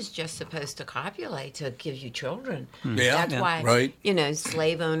she was just supposed to copulate to give you children. That's why, right.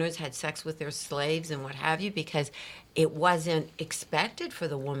 Slave owners had sex with their slaves and what have you, because it wasn't expected for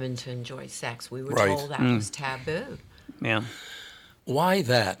the woman to enjoy sex. We were told that was taboo. Yeah. Why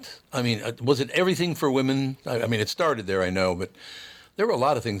that? I mean, was it everything for women? I mean, it started there, I know, but there were a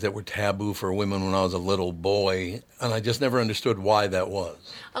lot of things that were taboo for women when I was a little boy, and I just never understood why that was.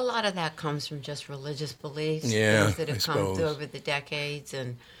 A lot of that comes from just religious beliefs, things that have come through over the decades,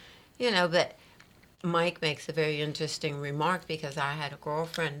 and, but Mike makes a very interesting remark because I had a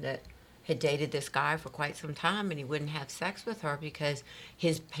girlfriend that had dated this guy for quite some time, and he wouldn't have sex with her because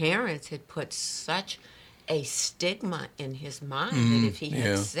his parents had put such a stigma in his mind that if he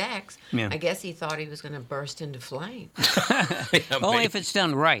had sex, I guess he thought he was going to burst into flame. Only if it's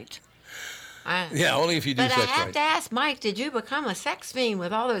done right. Only if you do sex right. But I have to ask, Mike, did you become a sex fiend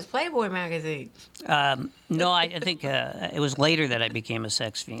with all those Playboy magazines? No, I think it was later that I became a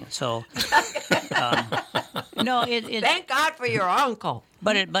sex fiend. So, no, thank God for your uncle.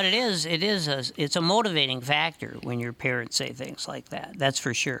 But it's a motivating factor when your parents say things like that. That's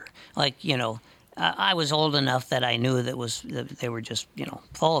for sure. Like, I was old enough that I knew that they were just,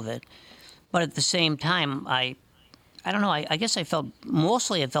 full of it. But at the same time, I don't know, I guess I felt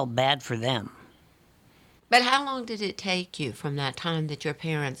bad for them. But how long did it take you from that time that your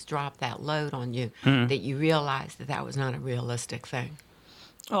parents dropped that load on you that you realized that was not a realistic thing?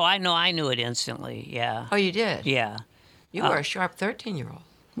 Oh, I know. I knew it instantly, yeah. Oh, you did? Yeah. You were a sharp 13-year-old.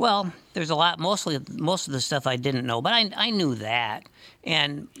 Well, there's a lot. Most of the stuff I didn't know, but I knew that.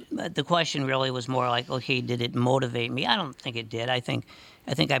 And the question really was more like, okay, did it motivate me? I don't think it did. I think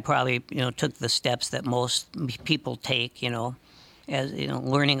I probably took the steps that most people take, as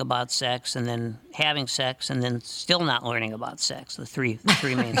learning about sex and then having sex and then still not learning about sex. The three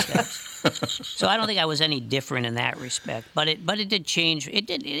main steps. So I don't think I was any different in that respect. But it did change.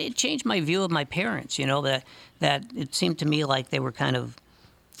 It changed my view of my parents. That it seemed to me like they were kind of,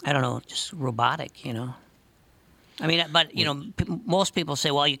 I don't know, just robotic, I mean, but, most people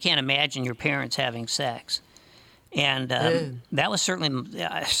say, well, you can't imagine your parents having sex. And that was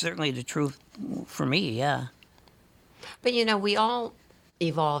certainly the truth for me, yeah. But, we all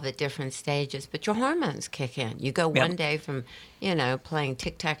evolve at different stages, but your hormones kick in. You go one day from, playing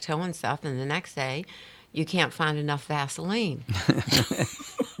tic-tac-toe and stuff, and the next day you can't find enough Vaseline.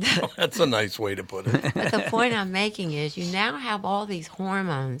 That's a nice way to put it. But the point I'm making is you now have all these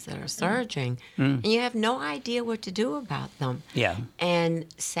hormones that are surging, and you have no idea what to do about them. Yeah. And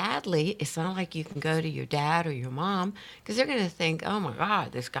sadly, it's not like you can go to your dad or your mom because they're going to think, oh, my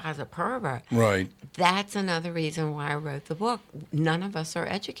God, this guy's a pervert. Right. That's another reason why I wrote the book. None of us are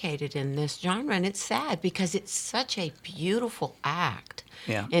educated in this genre, and it's sad because it's such a beautiful act.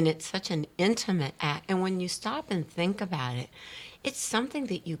 Yeah. And it's such an intimate act. And when you stop and think about it, it's something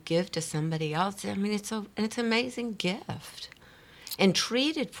that you give to somebody else. I mean, it's an amazing gift. And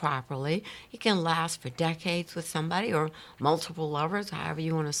treated properly, it can last for decades with somebody or multiple lovers, however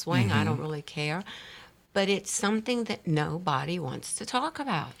you want to swing. I don't really care. But it's something that nobody wants to talk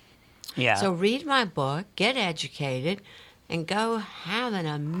about. Yeah. So read my book, get educated, and go have an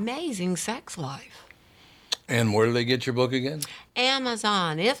amazing sex life. And where do they get your book again?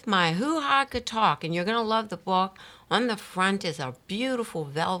 Amazon. If My Hoo-hah Could Talk. And you're going to love the book. On the front is a beautiful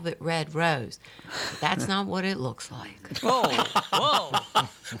velvet red rose. That's not what it looks like. Whoa.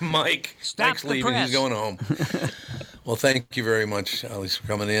 Mike's leaving. press. He's going home. Well, thank you very much, Alice, for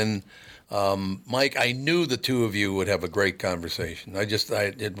coming in. Mike, I knew the two of you would have a great conversation. I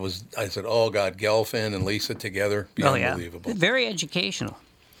said, oh, God, Gelfand and Lisa together. Be unbelievable. Very educational.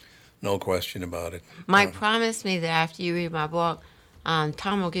 No question about it. Mike promised me that after you read my book,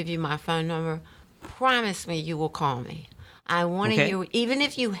 Tom will give you my phone number. Promise me you will call me. I want to hear, even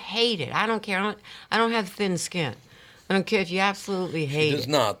if you hate it. I don't care. I don't have thin skin. I don't care if you absolutely hate it. She does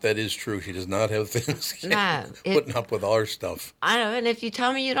not. That is true. She does not have thin skin. No. Putting up with our stuff. I know. And if you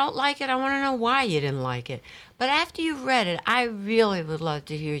tell me you don't like it, I want to know why you didn't like it. But after you've read it, I really would love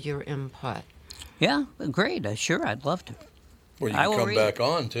to hear your input. Yeah, great. Sure, I'd love to. Well, you can come back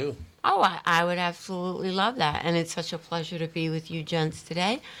on, too. Oh, I would absolutely love that. And it's such a pleasure to be with you gents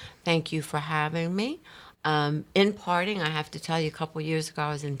today. Thank you for having me. In parting, I have to tell you, a couple years ago, I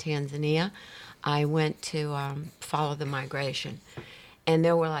was in Tanzania. I went to follow the migration. And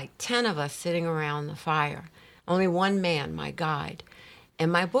there were like 10 of us sitting around the fire. Only one man, my guide.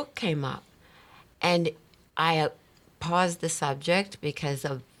 And my book came up. And I paused the subject because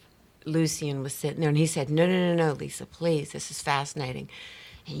of Lucian was sitting there. And he said, no, Lisa, please, this is fascinating.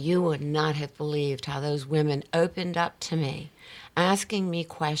 And you would not have believed how those women opened up to me, asking me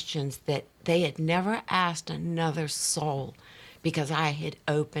questions that they had never asked another soul because I had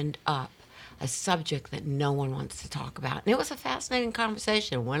opened up a subject that no one wants to talk about. And it was a fascinating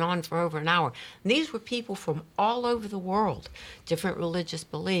conversation. It went on for over an hour. And these were people from all over the world, different religious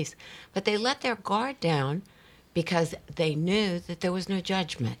beliefs. But they let their guard down because they knew that there was no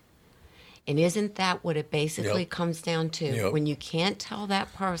judgment. And isn't that what it basically comes down to? Yep. When you can't tell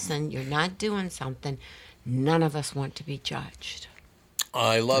that person you're not doing something, none of us want to be judged.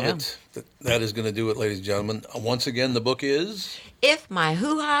 I love it. That is going to do it, ladies and gentlemen. Once again, the book is? If My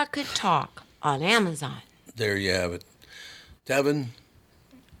Hoo-hah Could Talk, on Amazon. There you have it. Devin,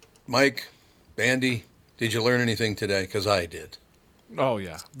 Mike, Bandy, did you learn anything today? Because I did. Oh,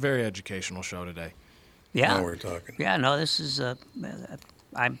 yeah. Very educational show today. Yeah. Now we're talking. Yeah, no, this is...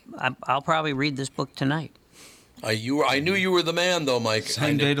 I'll probably read this book tonight. I knew you were the man, though, Mike.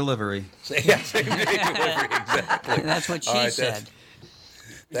 Same day delivery. Yeah, same day delivery, exactly. That's what she said.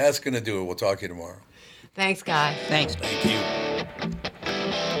 That's going to do it. We'll talk to you tomorrow. Thanks, guys. Thanks. Thank you.